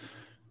has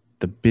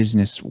the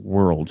business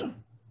world,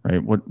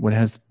 right? What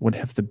have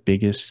the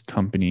biggest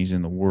companies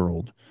in the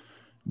world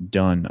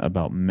done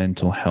about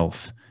mental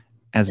health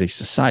as a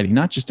society?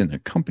 Not just in their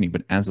company,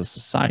 but as a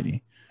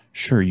society.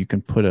 Sure, you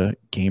can put a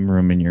game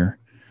room in your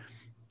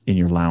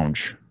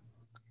lounge.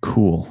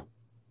 Cool.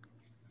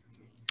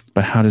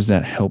 But how does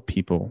that help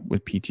people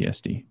with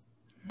PTSD? It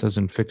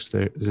doesn't fix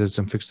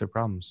their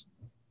problems.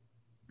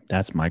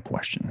 That's my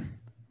question.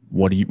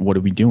 What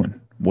are we doing?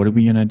 What are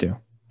we going to do?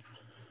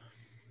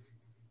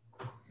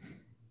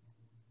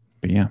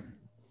 But yeah.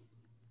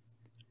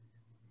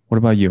 What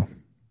about you?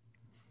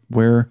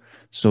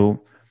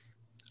 So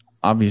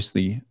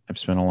obviously I've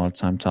spent a lot of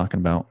time talking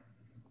about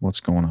what's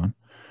going on.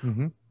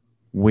 Mm-hmm.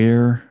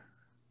 Where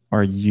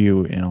are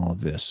you in all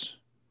of this?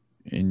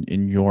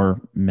 In your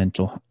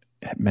mental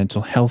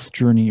health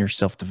journey, your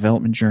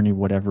self-development journey,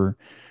 whatever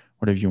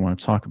you want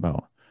to talk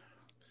about.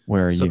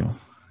 Where are you?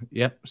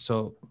 Yep.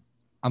 So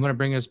I'm going to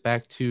bring us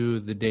back to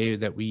the day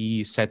that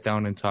we sat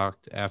down and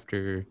talked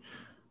after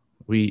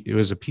it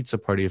was a pizza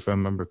party, if I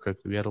remember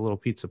correctly. We had a little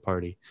pizza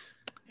party.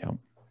 Yep.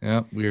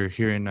 Yeah. We were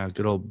here in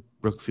good old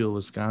Brookfield,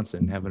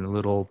 Wisconsin, having a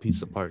little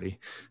pizza party.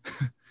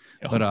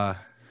 Yep. But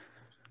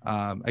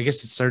I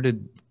guess it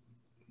started,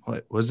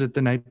 what was it,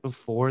 the night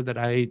before that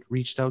I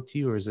reached out to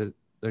you, or is it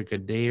like a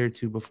day or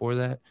two before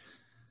that?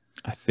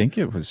 I think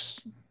it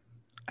was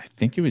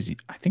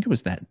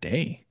that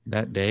day.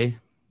 That day?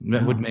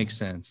 That would make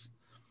sense.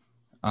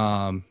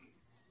 So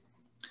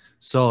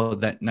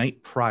that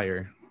night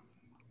prior,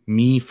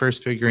 me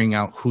first figuring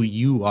out who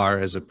you are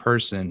as a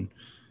person,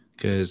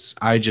 because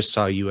I just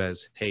saw you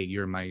as, hey,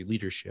 you're my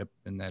leadership,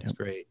 and that's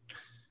great.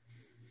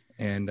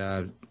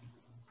 And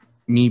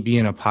me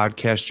being a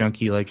podcast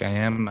junkie like I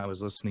am, I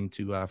was listening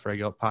to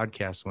Frag Out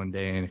Podcast one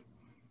day and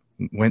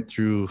went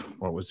through,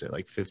 what was it,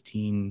 like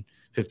 15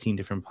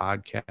 different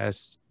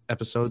podcast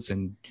episodes,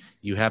 and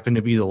you happen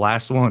to be the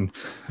last one.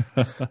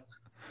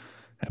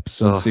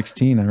 Episode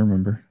 16, I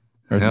remember.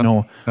 Or yep.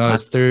 No,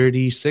 it's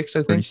 36, I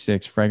think.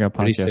 36. Frag Out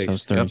Podcast, 36. I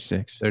was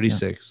 36. Yep,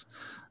 36.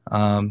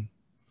 Yep.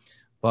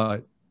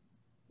 But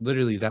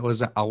literally, that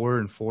was an hour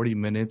and 40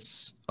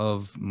 minutes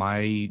of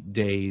my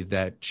day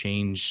that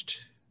changed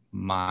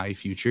my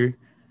future.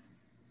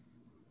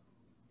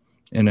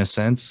 In a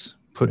sense,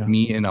 put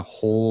me in a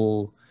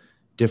whole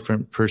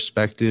different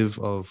perspective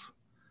of,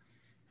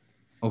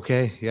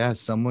 okay, yeah,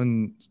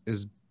 someone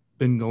has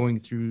been going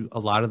through a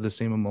lot of the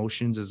same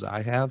emotions as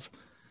I have,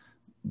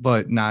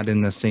 but not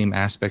in the same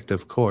aspect,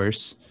 of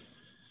course.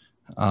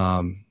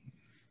 So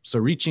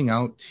reaching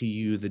out to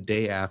you the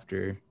day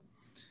after,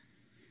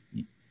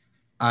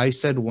 I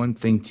said one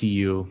thing to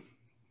you.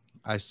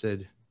 I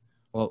said,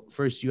 well,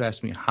 first you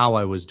asked me how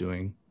I was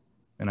doing,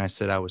 and I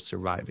said I was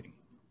surviving.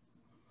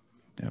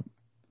 Yep.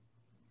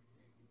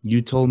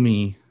 You told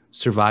me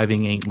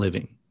surviving ain't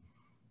living.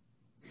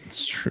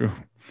 It's true.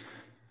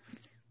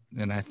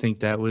 And I think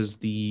that was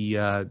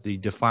the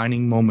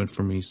defining moment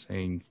for me,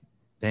 saying,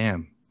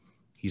 damn,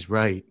 he's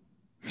right.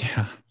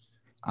 Yeah.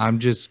 I'm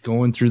just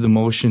going through the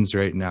motions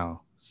right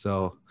now.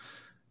 So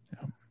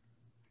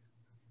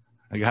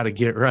I got to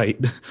get right.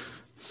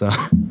 So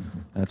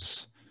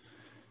that's,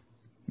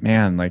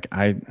 man, like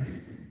I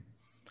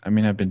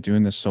mean, I've been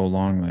doing this so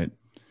long that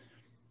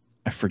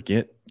I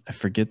forget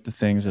the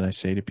things that I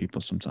say to people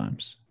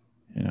sometimes,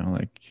 you know,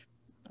 like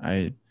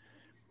I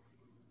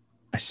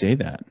say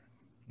that.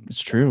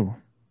 It's true.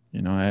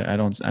 You know, I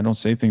don't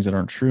say things that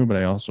aren't true, but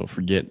I also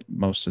forget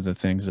most of the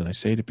things that I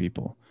say to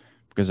people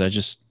because I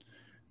just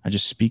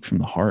speak from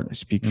the heart. I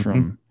speak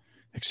from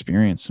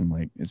experience. I'm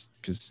like, it's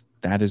because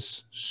that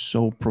is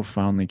so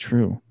profoundly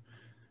true.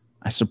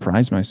 I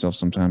surprise myself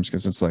sometimes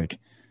because it's like,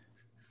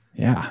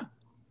 yeah,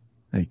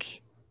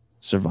 like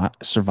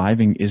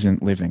surviving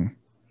isn't living.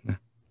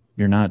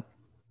 You're not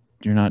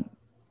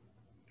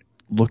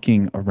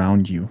looking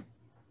around you,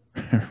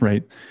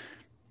 right?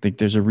 Like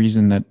there's a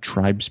reason that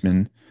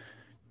tribesmen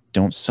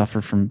don't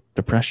suffer from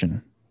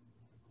depression.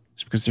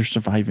 It's because they're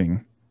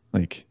surviving.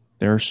 Like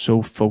they're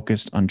so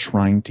focused on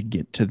trying to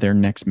get to their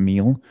next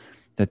meal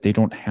that they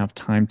don't have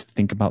time to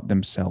think about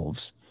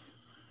themselves.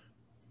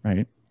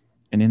 Right?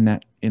 And in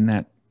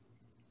that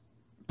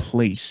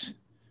place,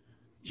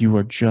 you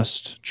are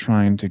just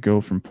trying to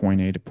go from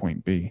point A to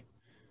point B.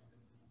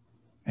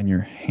 And your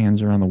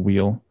hands are on the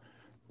wheel,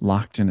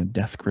 locked in a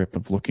death grip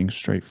of looking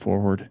straight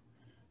forward,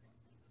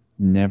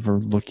 never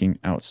looking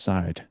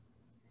outside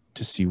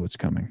to see what's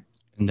coming.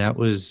 And that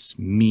was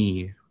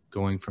me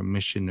going from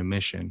mission to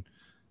mission.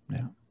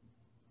 Yeah.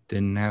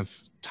 Didn't have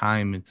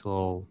time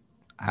until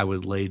I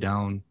would lay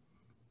down,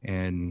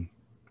 and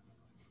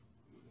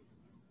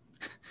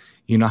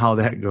you know how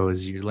that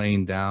goes. You're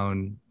laying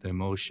down, the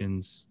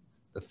emotions,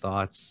 the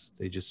thoughts,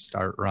 they just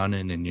start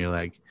running, and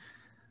you're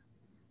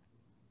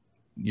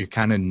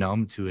kind of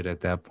numb to it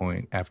at that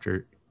point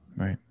after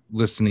Right.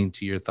 listening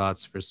to your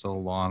thoughts for so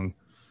long.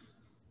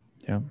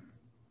 Yeah.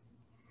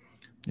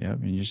 Yeah.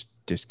 You just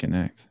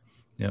disconnect.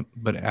 Yep.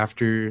 But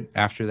after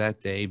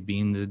that day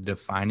being the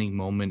defining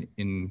moment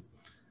in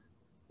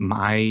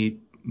my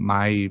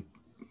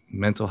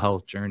mental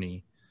health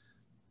journey,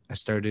 I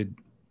started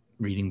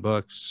reading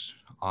books,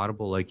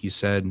 Audible, like you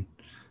said,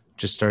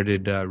 just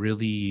started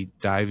really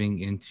diving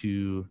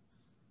into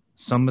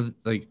some of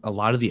a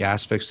lot of the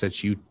aspects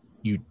that you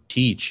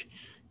teach.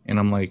 And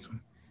I'm like,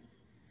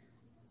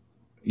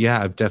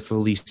 yeah, I've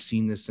definitely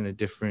seen this in a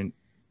different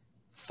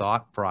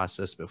thought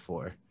process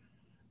before,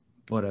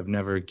 but I've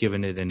never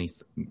given it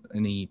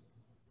any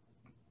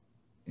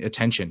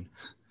attention.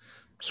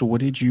 So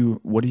what did you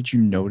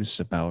notice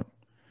about,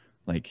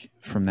 like,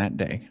 from that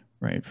day,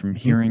 right? From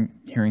hearing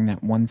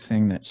that one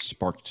thing that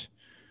sparked,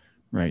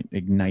 right,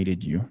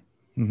 ignited you,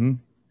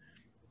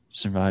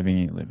 surviving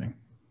and living.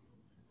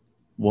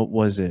 What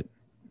was it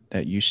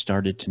that you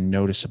started to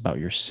notice about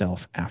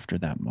yourself after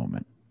that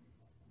moment?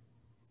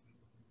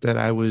 That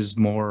I was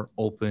more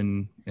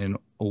open and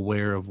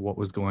aware of what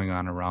was going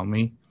on around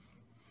me.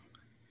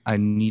 I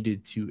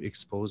needed to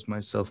expose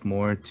myself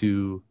more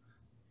to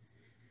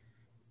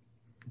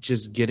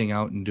just getting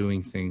out and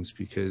doing things,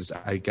 because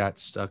I got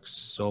stuck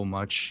so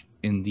much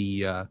in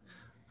the I'm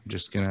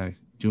just gonna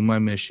do my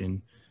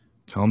mission,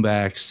 come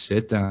back,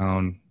 sit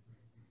down,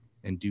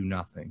 and do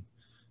nothing.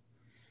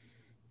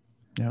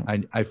 Yeah.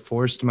 I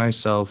forced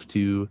myself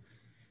to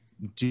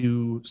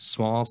do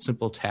small,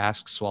 simple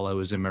tasks while I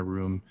was in my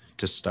room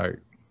to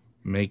start.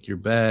 Make your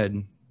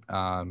bed,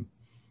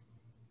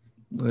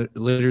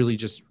 literally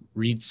just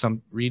read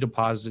a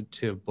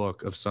positive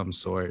book of some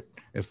sort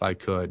if I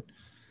could.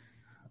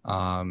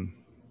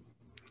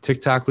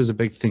 TikTok was a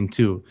big thing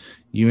too.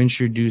 You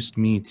introduced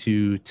me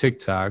to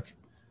TikTok.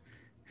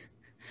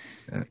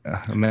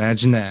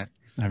 Imagine that.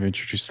 I've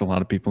introduced a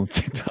lot of people to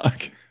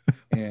TikTok.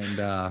 And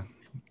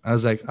I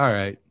was like, all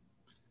right.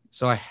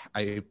 So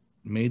I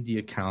made the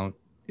account.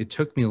 It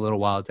took me a little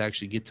while to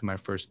actually get to my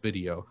first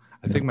video.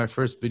 I think my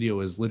first video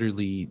was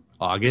literally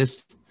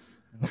August.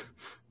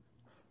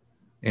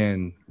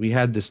 And we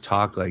had this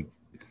talk like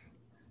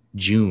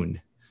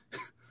June.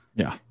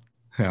 Yeah.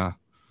 Yeah.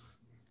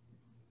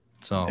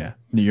 So yeah,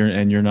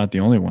 you're not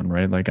the only one,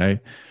 right? Like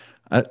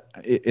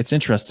it's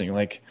interesting.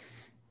 Like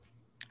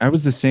I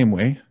was the same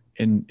way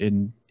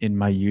in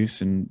my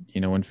youth, and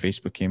when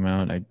Facebook came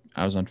out,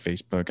 I was on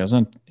Facebook, I was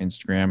on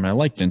Instagram, and I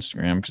liked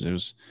Instagram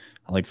because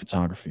I like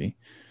photography,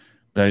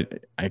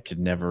 but I could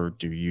never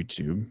do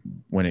YouTube.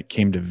 When it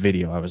came to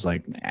video, I was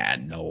like,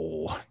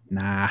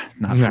 not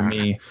for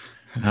me,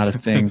 not a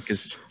thing,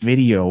 because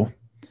video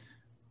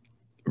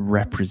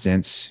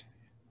represents,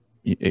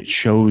 it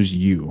shows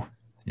you.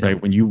 Yeah.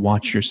 Right. When you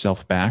watch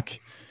yourself back,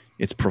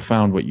 it's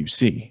profound what you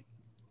see.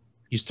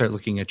 You start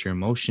looking at your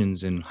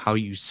emotions and how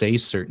you say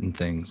certain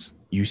things.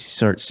 You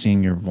start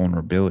seeing your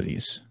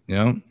vulnerabilities.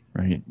 Yeah.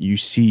 Right. You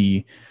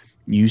see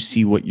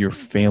what you're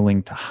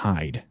failing to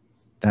hide.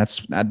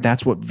 That's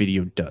what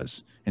video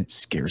does. And it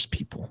scares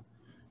people.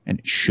 And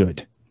it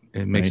should.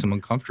 It makes them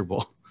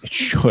uncomfortable. It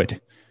should.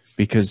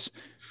 Because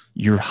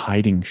you're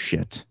hiding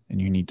shit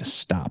and you need to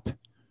stop.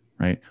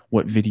 Right.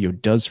 What video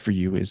does for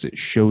you is it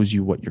shows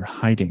you what you're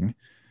hiding.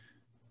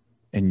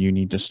 And you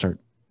need to start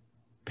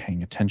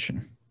paying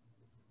attention.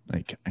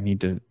 Like, I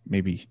need to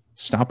maybe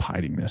stop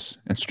hiding this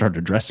and start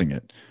addressing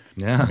it.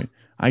 Yeah. Right?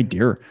 I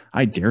dare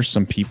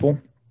some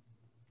people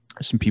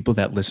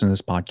that listen to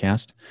this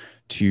podcast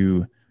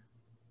to,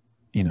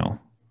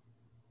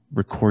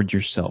 record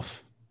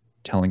yourself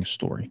telling a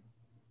story.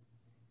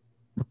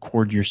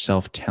 Record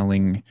yourself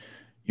telling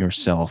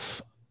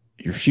yourself,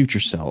 your future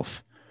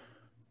self,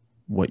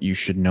 what you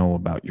should know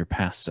about your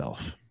past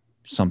self.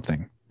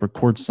 Something.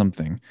 Record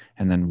something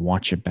and then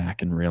watch it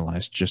back and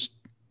realize just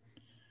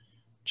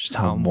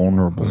how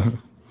vulnerable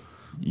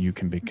you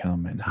can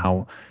become, and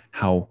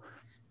how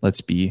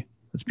let's be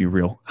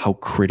real, how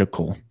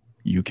critical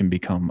you can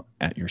become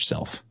at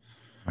yourself.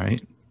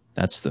 Right.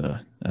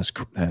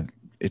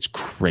 It's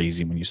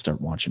crazy when you start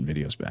watching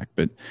videos back,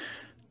 but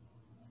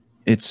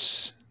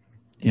it's,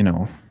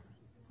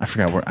 I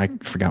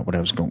forgot where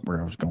I was going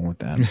with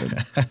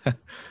that. But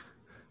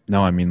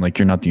no, I mean, like,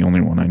 you're not the only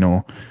one. I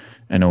know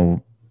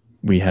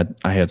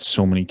I had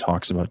so many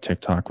talks about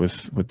TikTok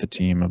with the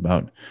team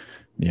about,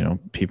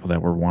 people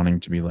that were wanting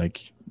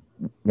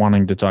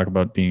to talk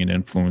about being an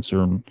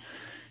influencer. And,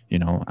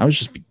 I was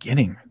just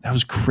beginning. That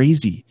was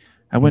crazy.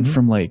 I went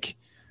from when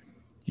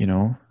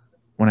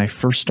I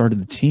first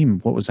started the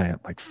team, what was I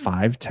at, like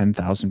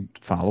 10,000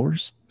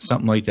 followers?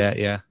 Something like that.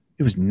 Yeah.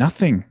 It was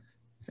nothing.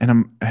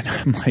 I'm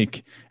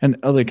like,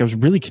 like I was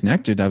really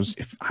connected. I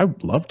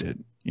loved it.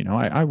 You know,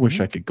 I wish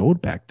I could go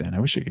back then. I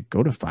wish I could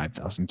go to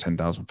 5,000,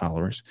 10,000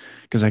 followers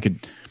because I could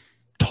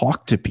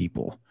talk to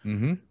people.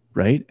 Mm-hmm.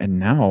 Right. And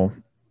now,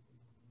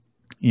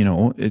 you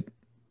know,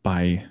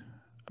 by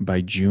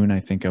June,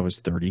 I think I was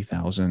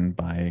 30,000.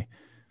 By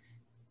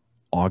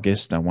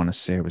August, I want to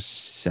say it was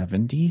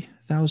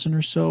 70,000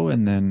 or so.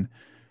 And then,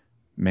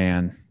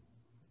 man,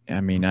 I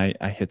mean,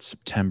 I hit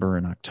September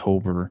and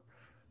October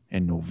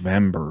and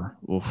November.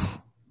 Oof,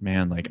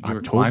 man, like You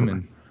were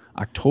climbing.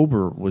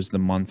 October was the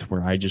month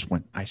where I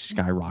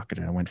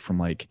skyrocketed. I went from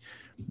like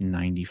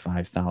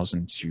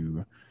 95,000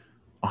 to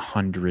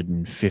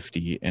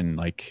 150 in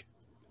like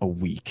a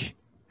week.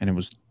 And it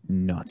was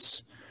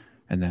nuts.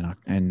 And then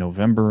in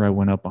November, I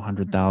went up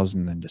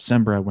 100,000. Then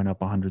December, I went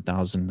up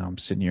 100,000. Now I'm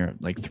sitting here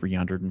at like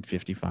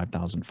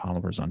 355,000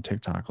 followers on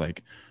TikTok.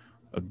 Like,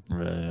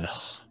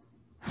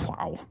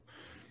 wow.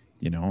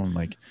 You know, I'm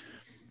like,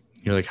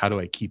 you're like, how do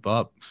I keep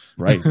up?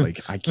 Right.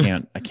 Like I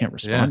can't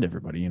respond to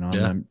everybody, you know,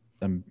 Yeah.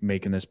 I'm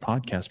making this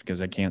podcast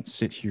because I can't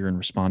sit here and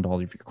respond to all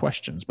of your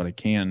questions, but I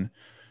can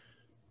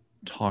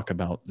talk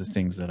about the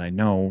things that I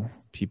know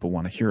people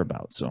want to hear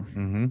about. So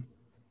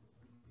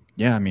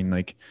yeah, I mean,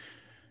 like,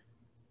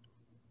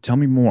 tell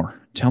me more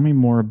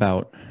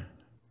about,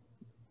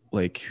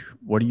 like,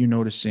 what are you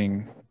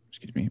noticing?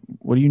 Excuse me.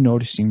 What are you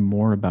noticing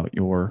more about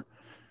your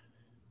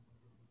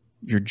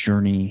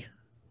journey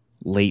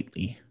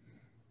lately?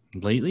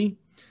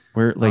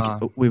 Where,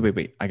 like,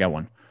 wait. I got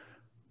one.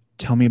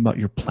 Tell me about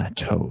your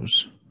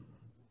plateaus.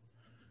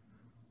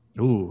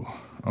 Ooh.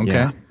 Okay.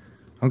 Yeah.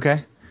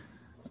 Okay.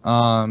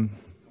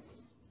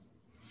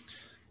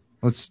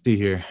 Let's see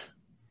here.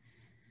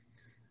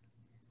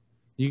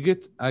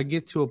 I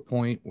get to a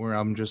point where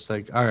I'm just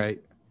like, all right,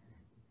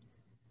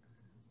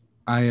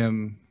 I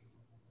am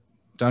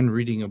done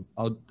reading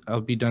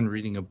I'll be done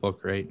reading a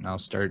book, right? And I'll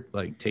start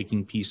like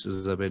taking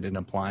pieces of it and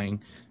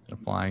applying,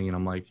 and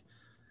I'm like,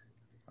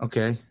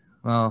 okay,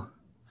 well,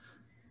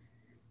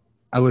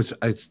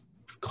 I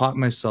caught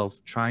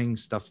myself trying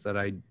stuff that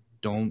I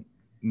don't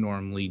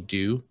normally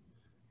do.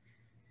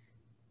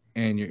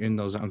 And you're in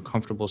those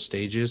uncomfortable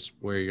stages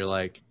where you're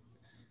like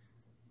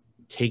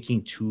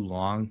taking too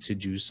long to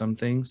do some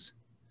things.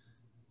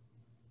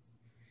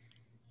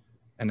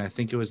 And I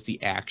think it was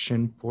the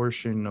action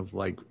portion of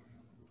like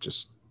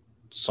just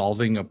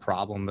solving a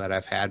problem that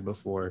I've had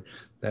before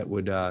that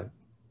would I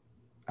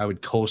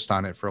would coast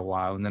on it for a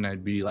while, and then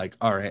I'd be like,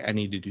 all right, I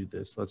need to do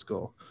this. Let's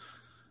go.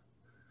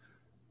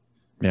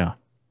 Yeah.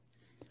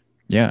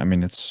 Yeah. I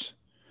mean, it's,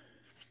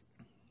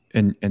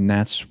 and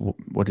that's,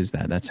 what is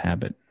that? That's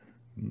habit.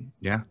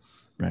 Yeah.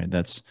 Right.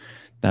 That's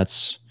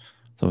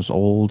those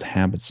old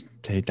habits.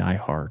 They die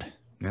hard.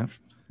 Yeah.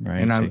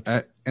 Right.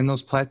 And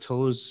those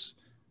plateaus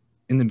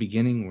in the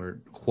beginning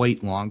were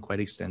quite long, quite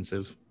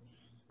extensive.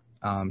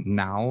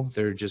 Now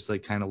they're just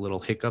like kind of little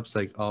hiccups,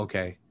 like, oh,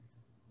 okay.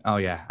 Oh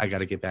yeah, I got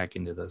to get back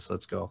into this.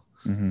 Let's go.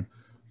 Mm-hmm.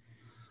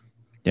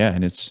 Yeah.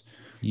 And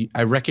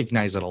I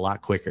recognize it a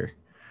lot quicker.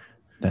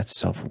 That's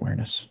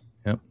self-awareness.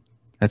 Yep.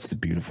 That's the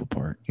beautiful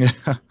part.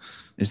 Yeah.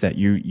 Is that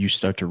you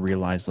start to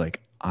realize,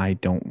 like, I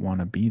don't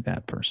want to be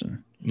that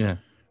person. Yeah.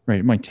 Right.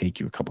 It might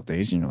take you a couple of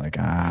days and you're like,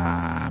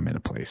 I'm in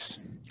a place.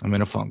 I'm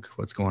in a funk.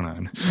 What's going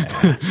on?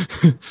 Yeah.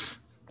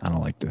 I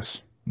don't like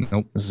this.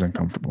 Nope. This is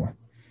uncomfortable.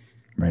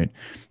 Right.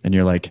 And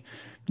you're like,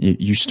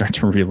 you start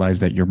to realize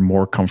that you're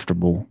more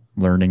comfortable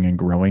learning and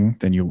growing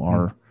than you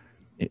are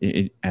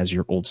as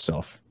your old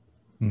self.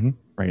 Mm-hmm.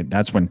 Right.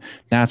 That's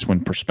when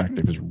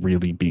perspective is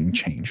really being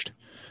changed.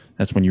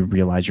 That's when you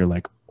realize you're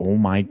like, oh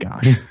my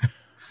gosh,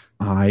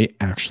 I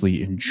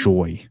actually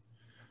enjoy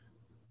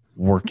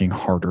working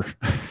harder.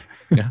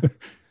 Yeah.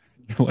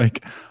 You're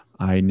like,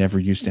 I never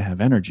used to have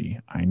energy.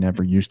 I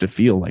never used to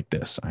feel like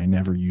this. I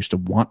never used to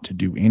want to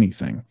do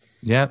anything.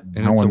 Yeah.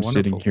 And now I'm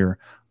sitting here,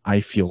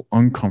 I feel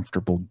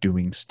uncomfortable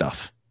doing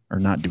stuff or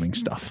not doing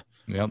stuff.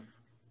 Yep.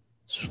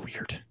 It's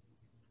weird.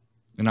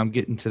 And I'm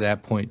getting to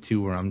that point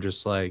too, where I'm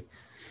just like,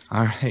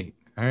 all right.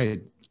 I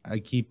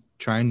keep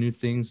trying new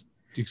things,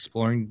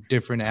 exploring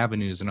different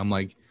avenues. And I'm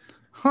like,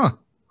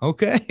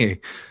 okay.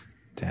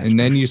 And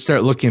then you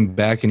start looking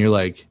back and you're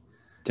like,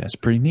 that's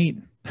pretty neat.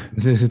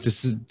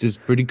 This is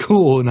just pretty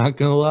cool, not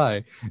gonna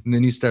lie. And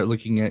then you start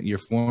looking at your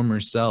former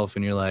self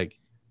and you're like,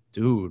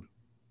 dude,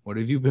 what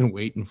have you been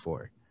waiting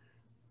for?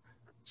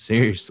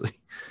 Seriously.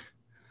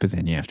 But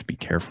then you have to be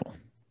careful.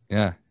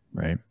 Yeah.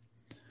 Right.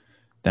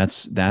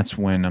 That's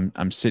when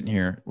I'm sitting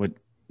here with,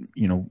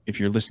 you know, if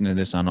you're listening to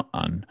this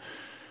on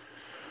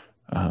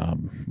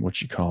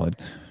what you call it,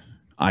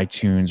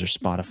 iTunes or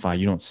Spotify,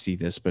 you don't see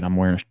this, but I'm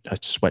wearing a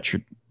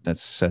sweatshirt that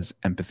says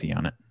empathy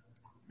on it.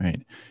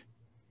 Right.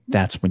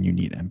 That's when you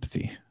need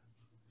empathy,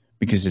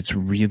 because it's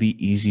really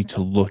easy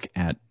to look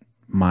at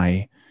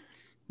my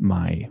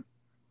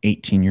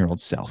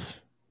 18-year-old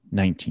self,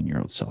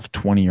 19-year-old self,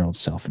 20-year-old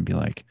self and be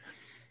like,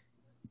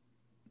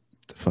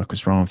 the fuck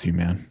was wrong with you,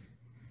 man?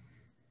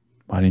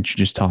 Why didn't you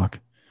just talk?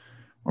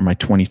 Or my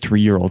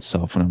 23-year-old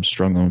self when I'm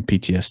struggling with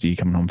PTSD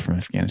coming home from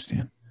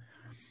Afghanistan.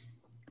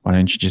 Why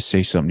didn't you just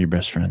say something to your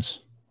best friends?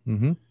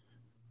 Mm-hmm.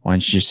 Why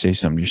didn't you just say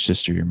something to your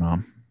sister, your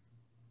mom?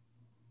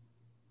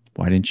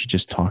 Why didn't you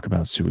just talk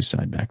about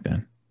suicide back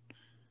then?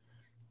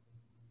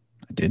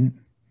 I didn't,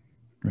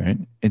 right?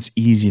 It's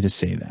easy to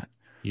say that.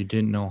 You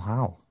didn't know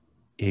how.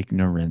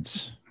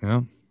 Ignorance.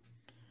 Yeah.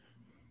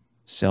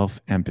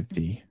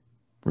 Self-empathy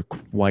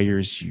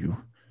requires you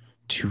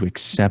to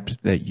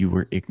accept that you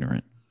were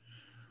ignorant.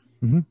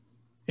 Mm-hmm.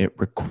 It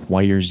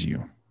requires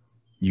you.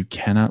 You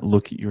cannot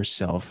look at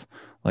yourself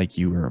like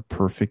you were a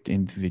perfect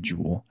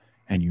individual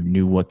and you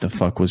knew what the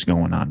fuck was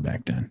going on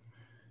back then.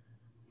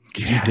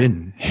 Because you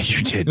didn't.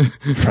 You did,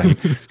 right?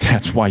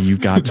 That's why you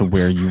got to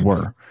where you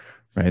were,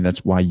 right?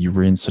 That's why you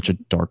were in such a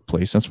dark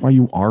place. That's why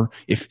you are.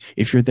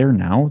 If you're there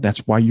now,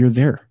 that's why you're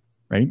there,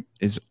 right?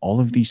 Is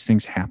all of these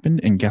things happened,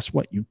 and guess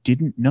what? You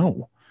didn't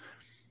know.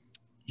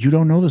 You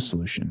don't know the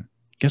solution.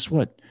 Guess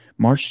what?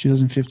 March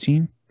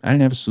 2015, I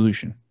didn't have a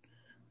solution.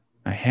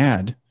 I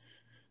had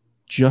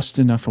just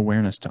enough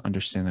awareness to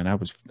understand that I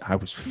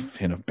was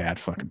in a bad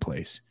fucking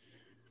place.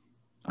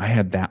 I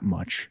had that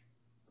much,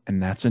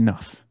 and that's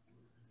enough.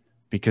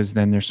 Because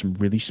then there's some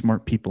really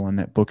smart people on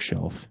that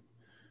bookshelf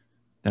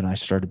that I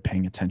started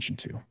paying attention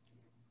to.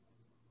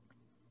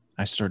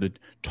 I started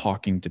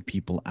talking to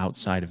people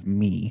outside of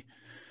me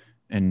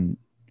and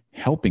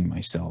helping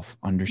myself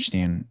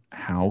understand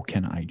how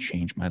can I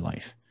change my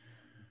life,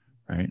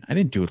 right? I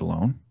didn't do it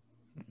alone.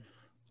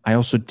 I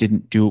also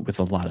didn't do it with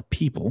a lot of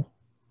people,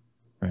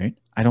 right?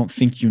 I don't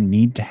think you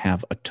need to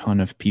have a ton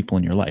of people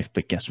in your life,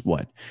 but guess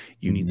what?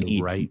 You need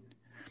the right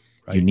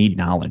you need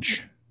people.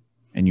 knowledge,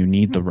 and you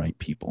need the right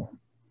people,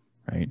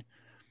 right?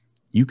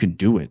 You can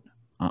do it.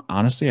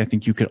 Honestly, I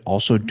think you could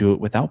also do it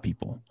without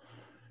people.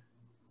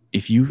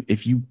 If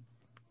you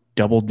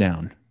doubled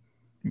down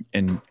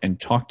and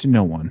talked to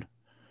no one,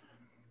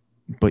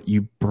 but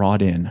you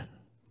brought in,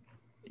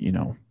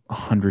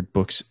 100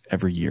 books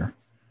every year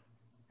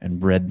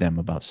and read them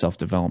about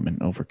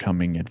self-development,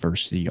 overcoming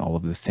adversity, all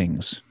of the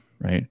things,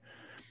 right?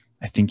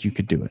 I think you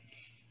could do it.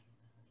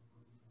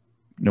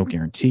 No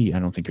guarantee. I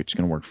don't think it's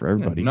going to work for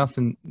everybody.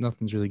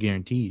 Nothing's really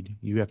guaranteed.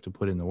 You have to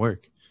put in the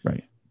work.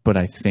 Right. But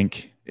I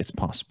think it's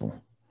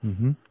possible.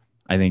 Mm-hmm.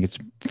 I think it's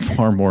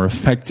far more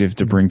effective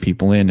to bring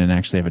people in and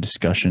actually have a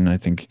discussion.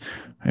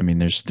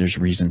 There's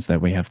reasons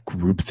that we have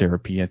group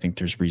therapy. I think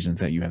there's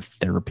reasons that you have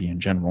therapy in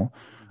general.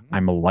 Mm-hmm.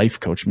 I'm a life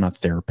coach. I'm not a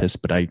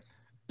therapist, but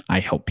I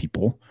help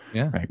people.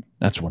 Yeah. Right.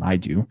 That's what I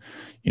do,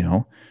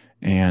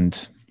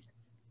 and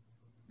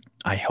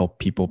I help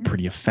people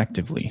pretty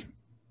effectively,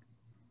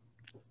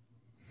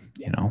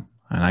 and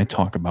I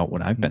talk about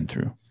what I've been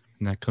through.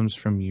 And that comes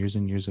from years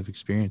and years of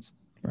experience.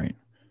 Right.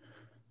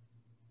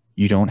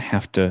 You don't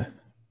have to,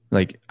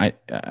 I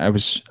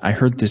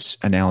heard this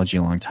analogy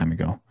a long time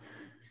ago.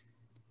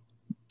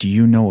 Do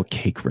you know a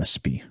cake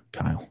recipe,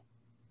 Kyle?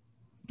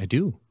 I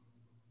do.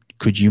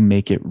 Could you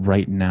make it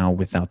right now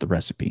without the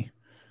recipe?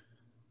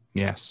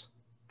 Yes.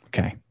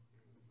 Okay.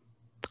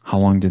 How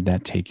long did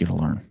that take you to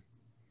learn?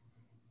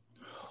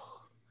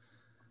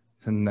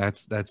 And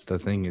that's the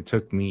thing. It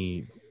took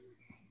me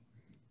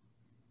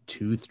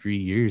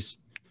 2-3 years.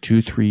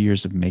 2-3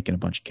 years of making a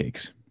bunch of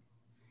cakes.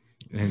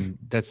 And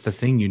that's the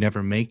thing. You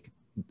never make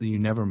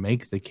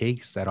the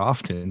cakes that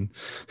often.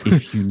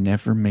 If you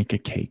never make a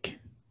cake,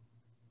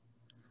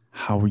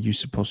 how are you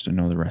supposed to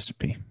know the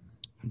recipe?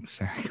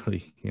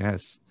 Exactly.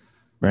 Yes.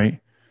 Right?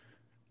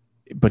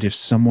 But if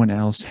someone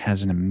else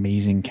has an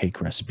amazing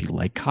cake recipe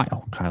like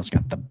Kyle's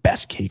got the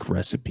best cake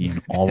recipe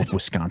in all of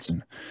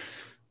Wisconsin,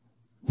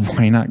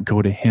 why not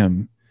go to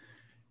him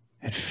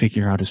and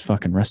figure out his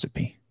fucking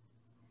recipe?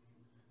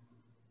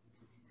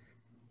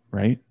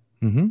 Right?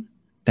 Mm-hmm.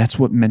 That's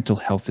what mental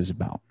health is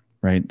about,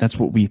 right? That's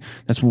what we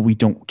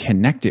don't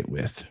connect it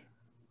with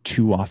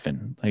too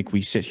often. Like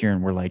we sit here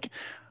and we're like,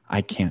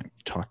 I can't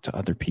talk to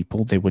other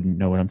people. They wouldn't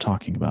know what I'm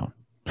talking about.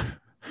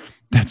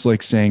 That's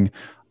like saying,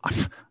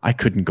 I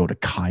couldn't go to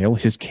Kyle.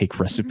 His cake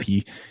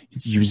recipe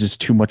uses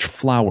too much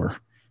flour.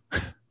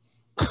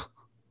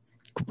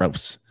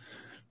 Gross.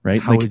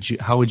 Right?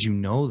 How would you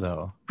know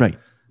though? Right.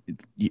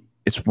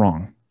 It's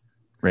wrong.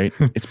 Right?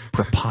 It's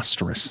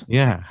preposterous.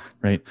 Yeah.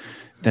 Right?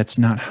 That's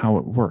not how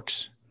it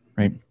works.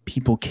 Right?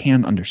 People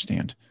can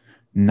understand.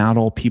 Not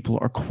all people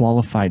are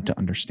qualified to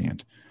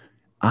understand.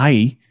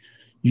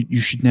 You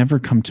should never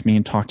come to me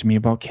and talk to me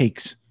about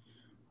cakes.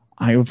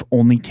 I have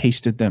only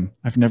tasted them.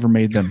 I've never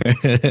made them.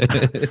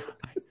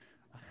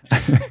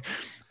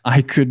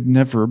 I could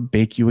never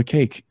bake you a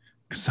cake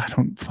because I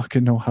don't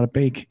fucking know how to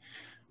bake.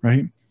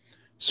 Right?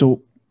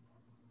 So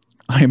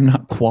I am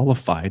not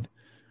qualified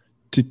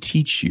to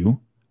teach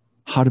you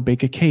how to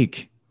bake a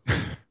cake.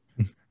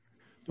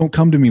 Don't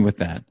come to me with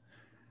that.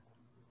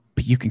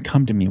 But you can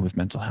come to me with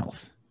mental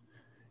health.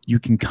 You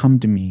can come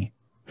to me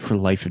for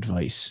life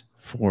advice,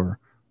 for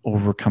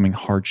overcoming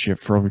hardship,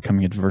 for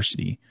overcoming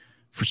adversity,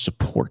 for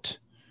support.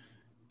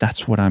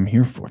 That's what I'm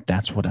here for.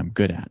 That's what I'm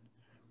good at.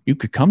 You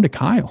could come to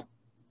Kyle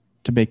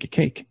to bake a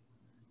cake.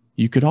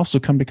 You could also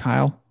come to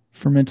Kyle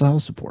for mental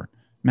health support.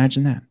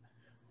 Imagine that.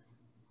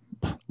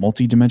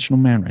 Multi-dimensional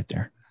man right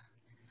there.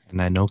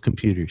 And I know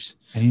computers.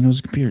 And he knows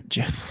a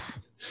computer.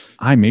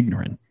 I'm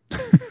ignorant.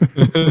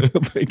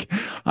 Like,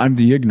 I'm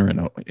the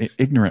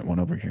ignorant one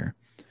over here,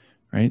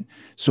 right?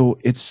 So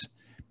it's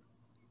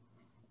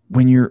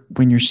when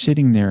you're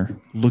sitting there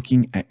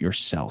looking at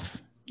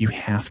yourself, you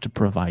have to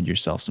provide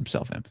yourself some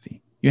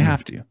self-empathy. You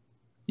have to.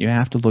 You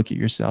have to look at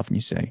yourself and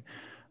you say,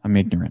 I'm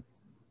ignorant.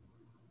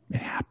 It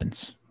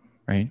happens,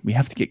 right? We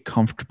have to get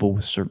comfortable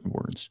with certain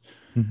words.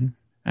 Mm-hmm.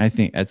 I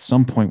think at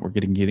some point we're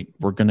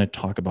going to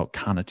talk about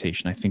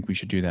connotation. I think we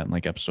should do that in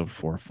like episode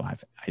 4 or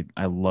 5.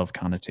 I love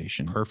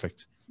connotation.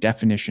 Perfect.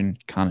 Definition,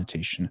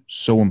 connotation,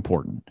 so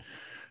important,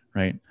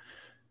 right?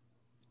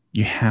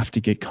 You have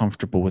to get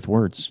comfortable with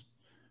words,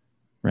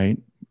 right?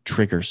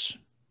 Triggers,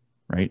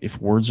 right? If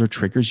words are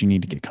triggers, you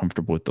need to get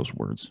comfortable with those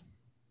words.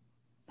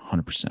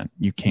 100%.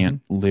 You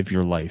can't live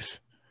your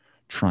life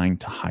trying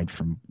to hide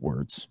from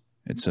words.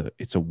 It's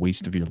a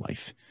waste of your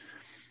life.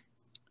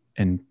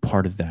 And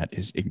part of that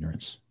is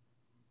ignorance.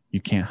 You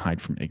can't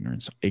hide from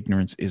ignorance.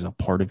 Ignorance is a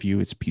part of you.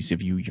 It's a piece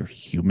of you. You're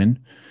human.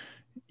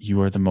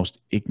 You are the most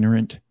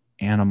ignorant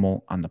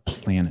animal on the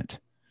planet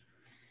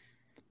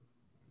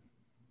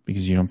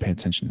because you don't pay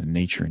attention to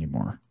nature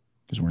anymore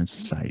because we're in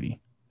society.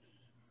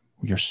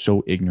 We are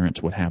so ignorant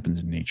to what happens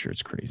in nature.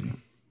 It's crazy.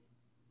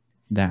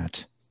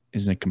 That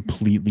is a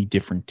completely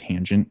different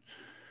tangent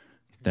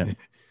that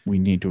we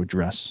need to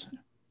address,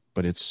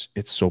 but it's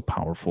so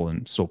powerful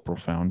and so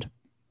profound.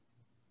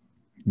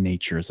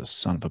 Nature is a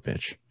son of a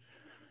bitch.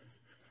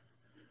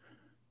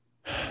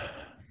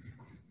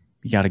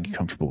 You got to get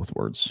comfortable with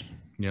words.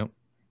 Yep.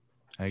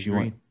 I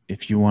agree.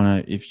 If you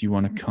want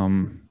to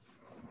come,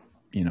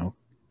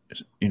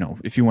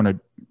 if you want to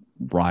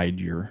ride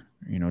your,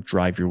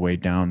 drive your way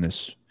down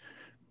this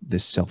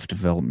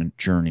self-development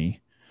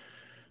journey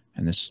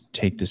and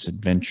take this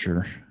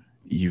adventure,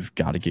 you've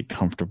got to get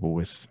comfortable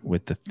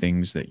with the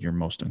things that you're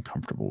most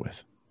uncomfortable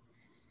with.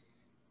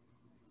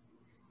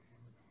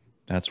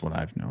 That's what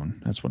I've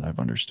known. That's what I've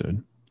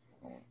understood.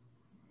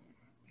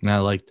 I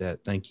like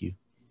that. Thank you.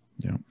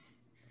 Yeah.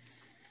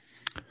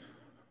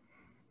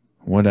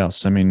 What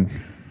else? I mean,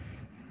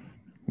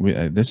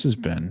 this has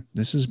been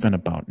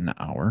about an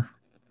hour.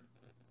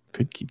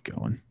 Could keep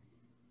going.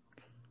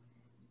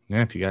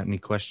 Yeah. If you got any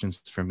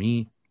questions for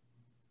me,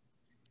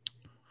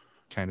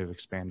 kind of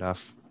expand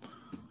off.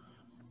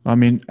 I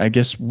mean, I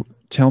guess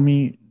tell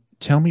me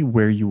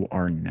where you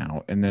are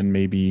now, and then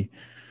maybe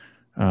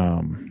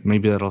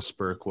that'll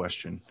spur a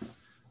question.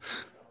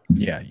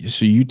 Yeah.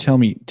 So you tell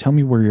me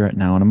where you're at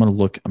now, and I'm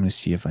gonna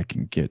see if I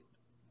can get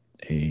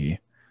maybe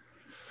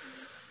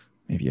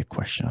a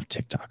question off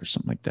TikTok or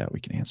something like that we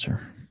can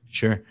answer.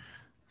 Sure.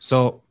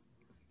 So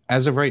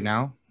as of right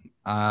now,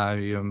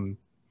 I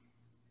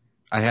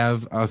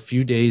have a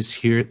few days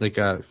here,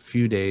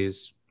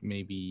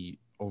 maybe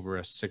over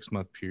a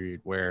 6-month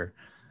period where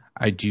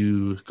I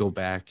do go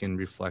back and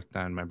reflect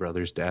on my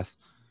brother's death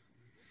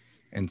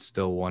and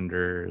still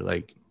wonder,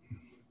 like,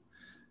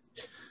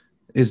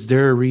 is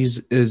there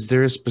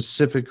a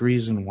specific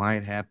reason why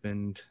it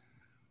happened?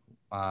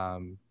 I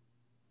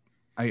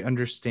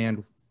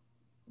understand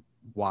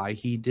why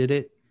he did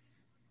it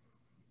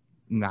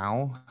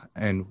now.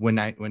 And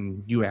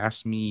when you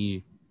asked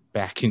me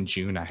back in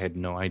June, I had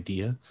no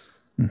idea.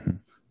 Mm-hmm.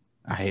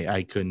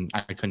 I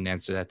couldn't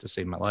answer that to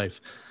save my life.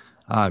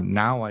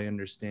 Now I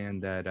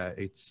understand that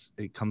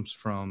it comes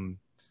from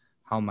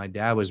how my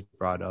dad was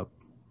brought up,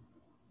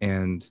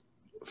 and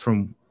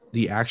from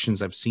the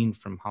actions I've seen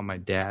from how my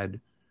dad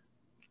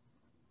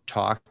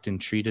talked and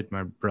treated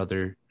my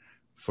brother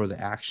for the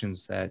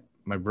actions that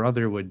my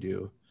brother would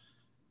do.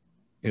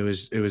 It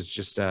was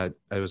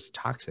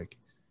toxic.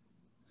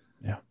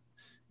 Yeah.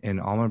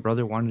 And all my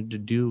brother wanted to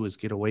do was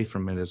get away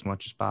from it as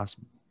much as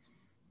possible.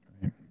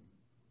 Right.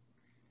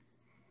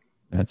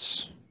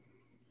 That's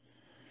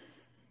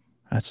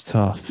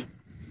tough.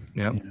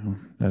 Yeah.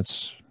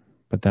 That's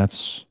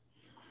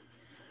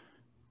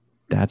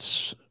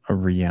a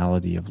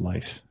reality of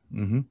life.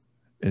 Mm-hmm.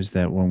 Is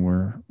that when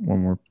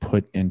we're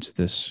put into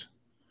these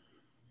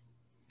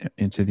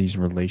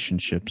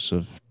relationships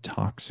of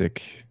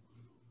toxicity,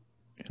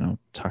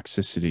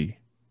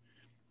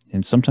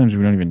 and sometimes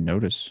we don't even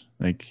notice.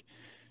 Like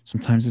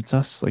sometimes it's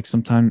us. Like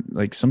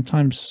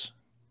sometimes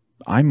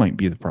I might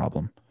be the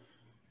problem.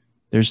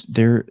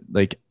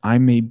 I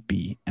may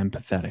be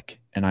empathetic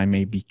and I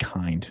may be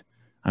kind.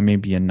 I may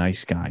be a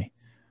nice guy,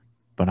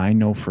 but I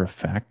know for a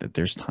fact that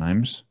there's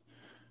times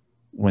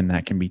when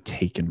that can be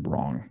taken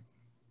wrong.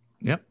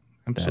 Yep,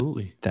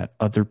 absolutely. That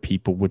other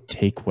people would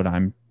take what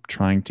I'm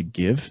trying to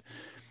give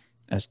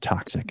as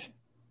toxic.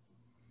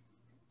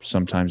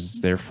 Sometimes it's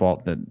their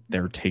fault that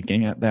they're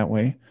taking it that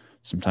way.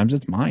 Sometimes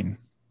it's mine.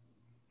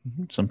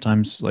 Mm-hmm.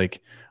 Sometimes,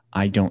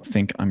 I don't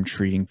think I'm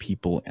treating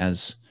people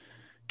as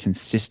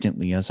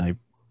consistently as I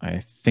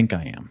think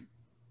I am.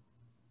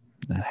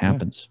 That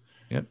happens.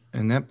 Yeah. Yep.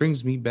 And that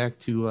brings me back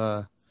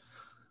to,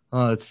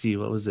 let's see,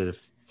 what was it? A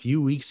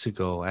few weeks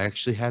ago, I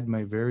actually had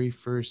my very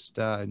first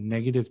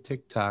negative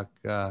TikTok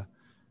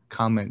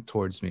comment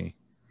towards me.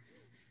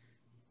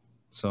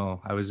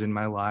 So I was in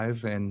my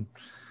live and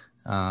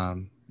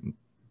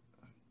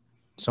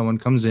someone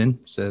comes in,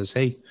 says,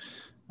 hey,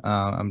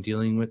 I'm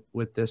dealing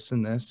with this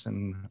and this.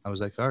 And I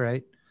was like, all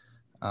right.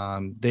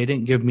 They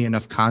didn't give me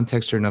enough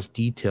context or enough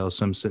detail.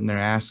 So I'm sitting there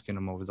asking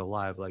them over the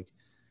live, like,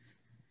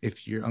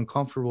 if you're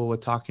uncomfortable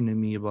with talking to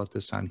me about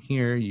this on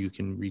here, you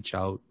can reach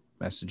out,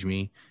 message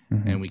me,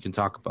 and we can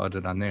talk about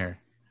it on there.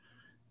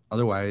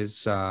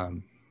 Otherwise, I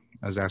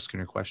was asking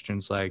her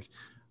questions like,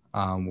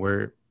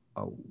 where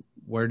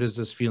does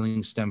this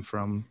feeling stem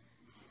from?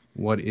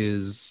 What do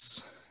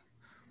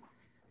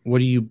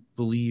you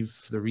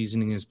believe the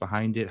reasoning is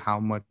behind it? How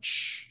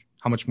much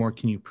more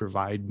can you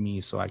provide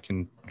me so I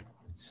can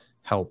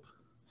help?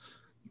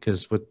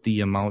 Because with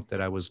the amount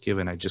that I was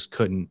given, I just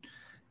couldn't.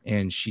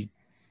 And she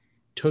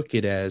took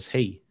it as,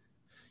 hey,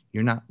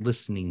 you're not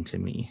listening to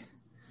me.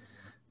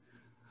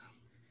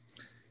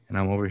 And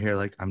I'm over here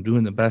like, I'm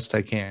doing the best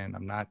I can.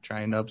 I'm not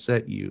trying to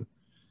upset you.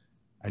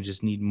 I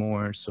just need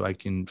more so I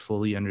can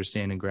fully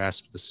understand and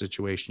grasp the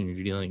situation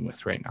you're dealing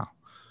with right now.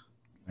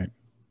 Right.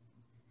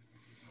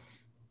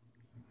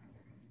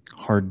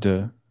 Hard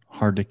to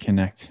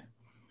connect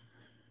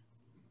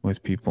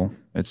with people.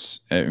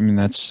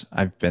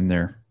 I've been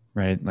there,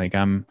 right? Like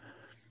I'm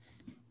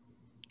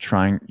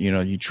trying,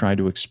 you try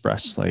to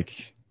express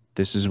like,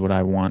 this is what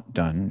I want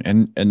done.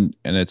 And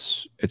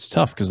it's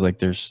tough because like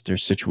there's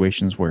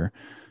situations where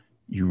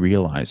you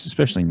realize,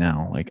 especially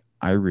now, like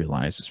I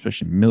realize,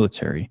 especially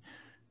military,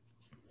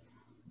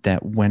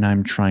 that when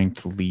I'm trying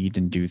to lead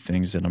and do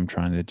things that I'm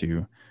trying to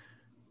do,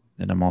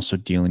 that I'm also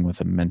dealing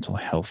with a mental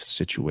health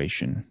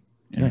situation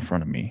in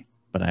front of me,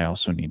 but I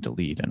also need to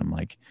lead. And I'm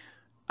like,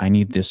 I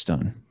need this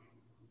done.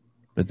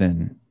 But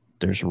then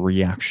there's a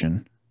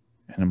reaction.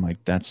 And I'm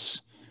like,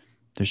 there's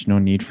no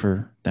need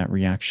for that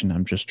reaction.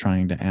 I'm just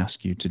trying to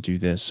ask you to do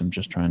this. I'm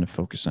just trying to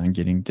focus on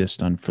getting this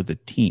done for the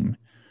team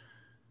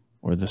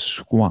or the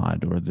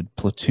squad or the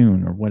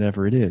platoon or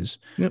whatever it is.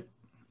 Yep.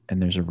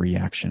 And there's a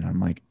reaction. I'm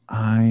like,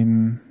 I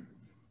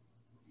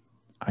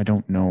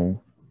don't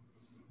know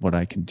what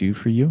I can do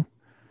for you,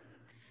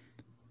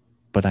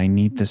 but I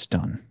need this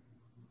done.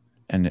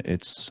 And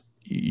it's,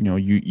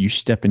 you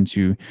step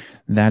into,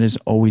 that is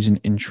always an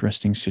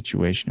interesting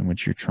situation in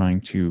which you're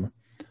trying to,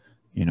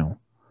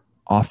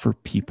 offer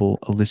people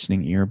a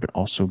listening ear, but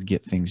also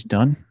get things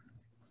done.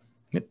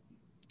 Yep.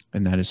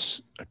 And that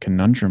is a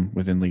conundrum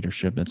within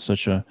leadership. It's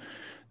a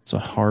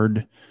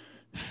hard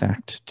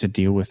fact to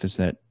deal with, is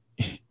that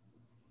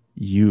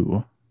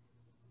you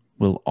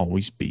will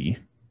always be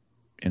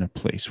in a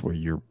place where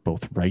you're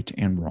both right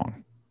and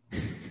wrong.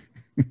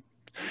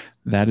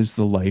 That is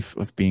the life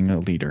of being a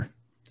leader.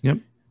 Yep.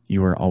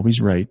 You are always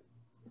right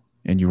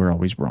and you are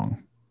always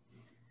wrong.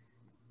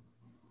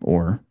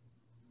 Or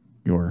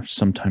you're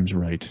sometimes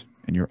right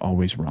and you're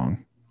always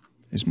wrong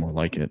is more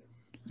like it.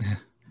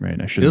 Right?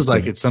 I shouldn't feels say,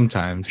 like it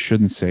sometimes. I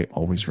shouldn't say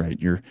always right.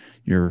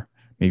 You're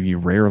maybe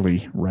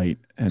rarely right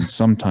and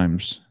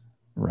sometimes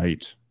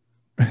right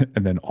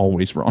and then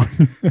always wrong.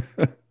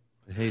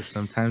 Hey,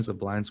 sometimes a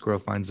blind squirrel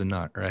finds a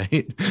nut,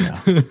 right?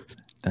 Yeah.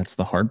 That's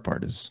the hard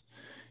part is,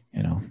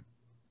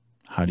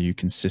 how do you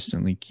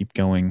consistently keep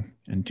going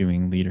and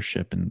doing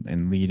leadership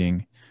and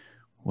leading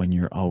when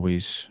you're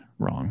always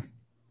wrong?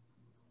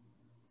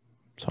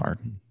 It's hard.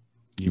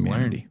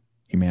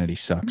 Humanity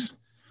sucks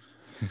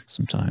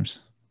sometimes.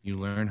 You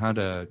learn how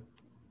to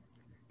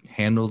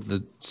handle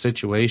the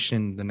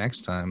situation the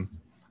next time,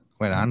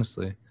 quite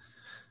honestly.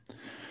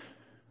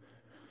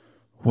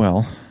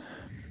 Well,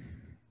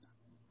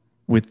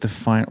 with the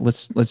final,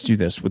 let's do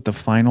this. With the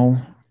final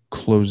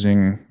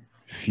closing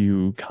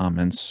few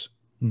comments,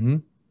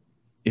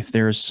 if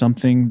there is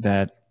something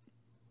that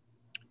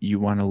you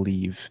want to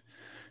leave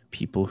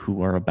people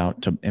who are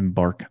about to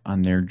embark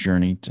on their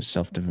journey to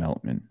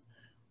self-development,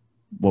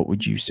 what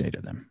would you say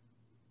to them?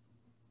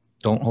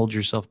 Don't hold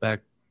yourself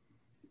back.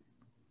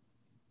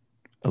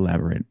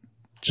 Elaborate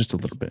just a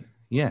little bit.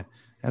 Yeah,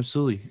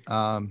 absolutely.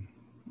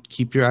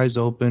 Keep your eyes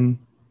open.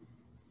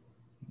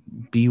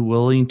 Be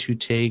willing to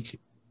take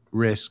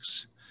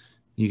risks.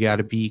 You got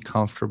to be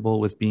comfortable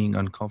with being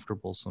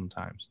uncomfortable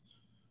sometimes.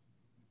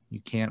 You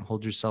can't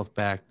hold yourself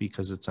back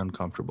because it's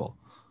uncomfortable.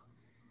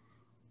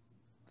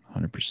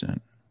 100%.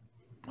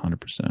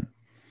 100%.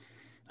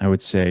 I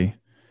would say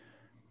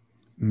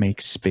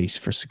make space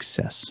for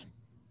success.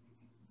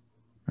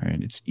 Right?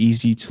 It's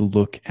easy to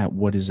look at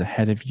what is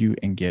ahead of you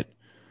and get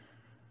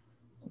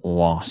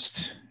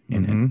lost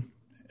in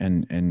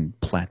it and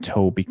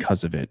plateau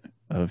because of it,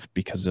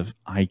 because of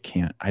I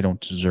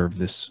don't deserve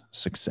this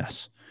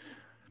success.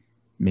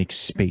 Make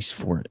space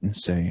for it and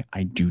say,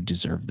 I do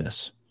deserve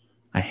this.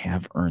 I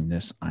have earned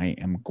this. I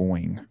am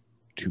going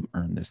to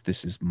earn this.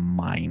 This is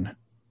mine.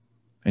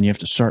 And you have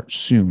to start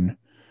soon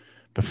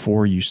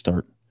before you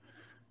start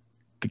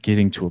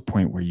getting to a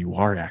point where you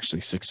are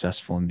actually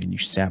successful and then you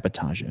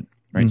sabotage it,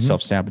 right?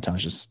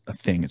 Self-sabotage is a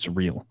thing. It's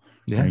real,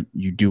 right?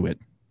 You do it.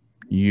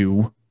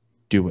 You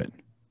do it,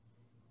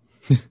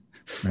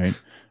 right?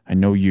 I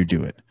know you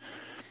do it.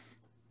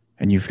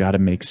 And you've got to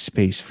make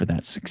space for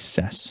that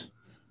success,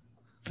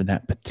 for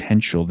that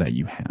potential that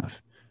you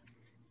have,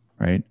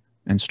 right?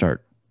 And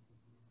start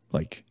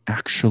like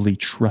actually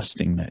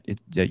trusting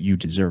that you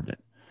deserve it.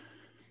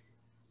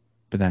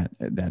 But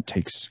that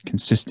takes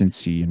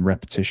consistency and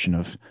repetition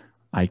of,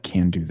 I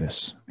can do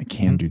this. I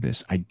can do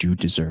this. I do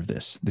deserve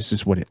this. This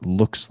is what it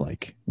looks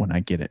like when I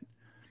get it.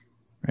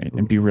 Right.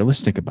 And be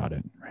realistic about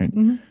it. Right.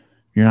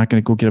 You're not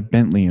going to go get a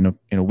Bentley in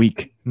a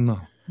week.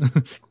 No.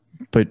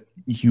 But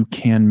you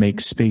can make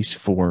space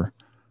for,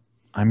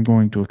 I'm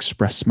going to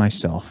express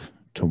myself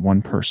to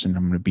one person.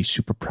 I'm going to be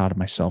super proud of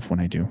myself when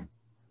I do.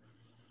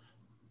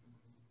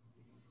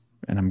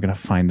 And I'm going to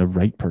find the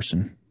right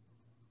person.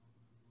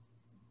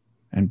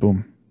 And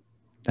boom,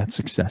 that's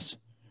success.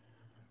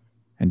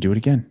 And do it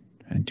again,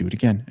 and do it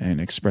again, and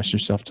express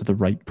yourself to the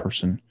right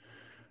person.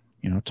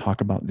 You know,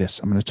 talk about this.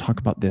 I'm going to talk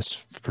about this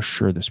for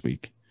sure this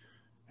week.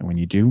 And when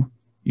you do,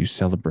 you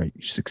celebrate,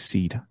 you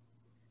succeed.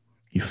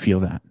 You feel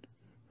that.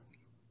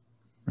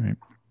 Right.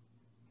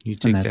 You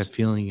take that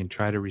feeling and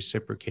try to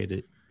reciprocate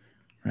it.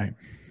 Right.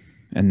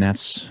 And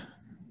that's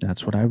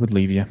what I would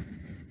leave you.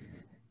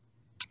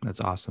 That's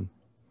awesome.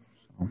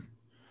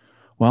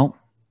 Well,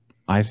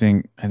 I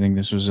think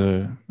this was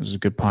a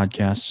good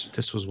podcast.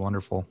 This was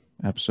wonderful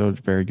episode.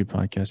 Very good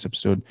podcast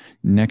episode.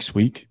 Next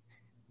week,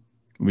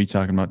 we'll be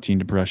talking about teen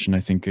depression. I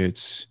think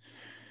it's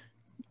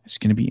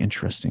going to be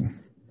interesting.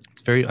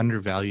 It's very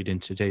undervalued in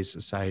today's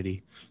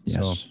society.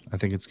 Yes. So I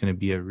think it's going to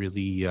be a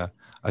really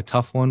a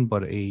tough one,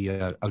 but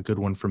a good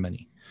one for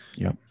many.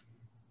 Yep.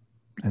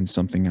 And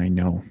something I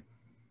know.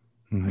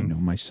 I know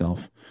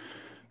myself.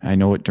 I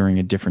know it during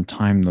a different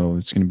time, though.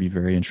 It's going to be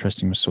very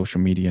interesting with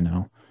social media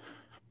now.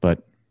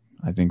 But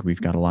I think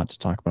we've got a lot to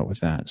talk about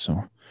with that.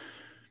 So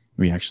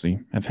we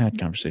actually have had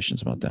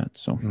conversations about that.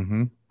 So,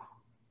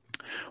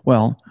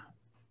 well,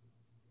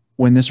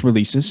 when this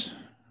releases,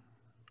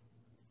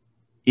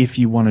 if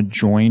you want to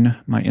join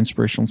my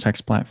inspirational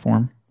text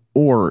platform,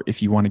 or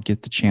if you want to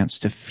get the chance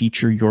to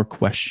feature your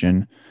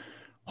question,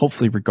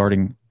 hopefully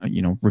regarding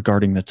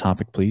the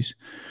topic, please.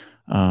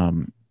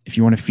 If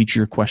you want to feature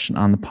your question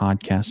on the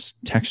podcast,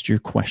 text your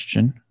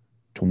question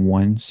to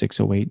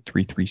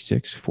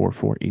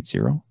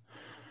 1-608-336-4480.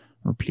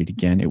 Repeat it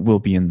again. It will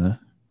be in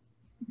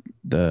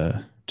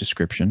the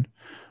description.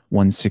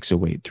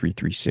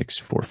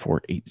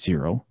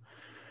 1-608-336-4480.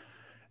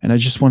 And I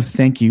just want to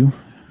thank you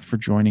for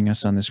joining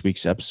us on this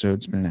week's episode.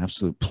 It's been an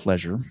absolute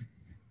pleasure.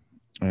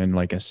 And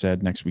like I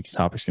said, next week's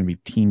topic is going to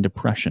be teen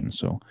depression.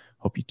 So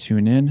hope you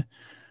tune in.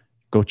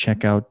 Go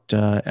check out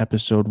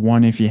episode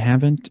 1 if you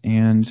haven't,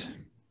 and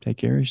take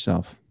care of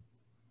yourself.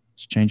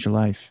 Let's change your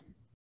life.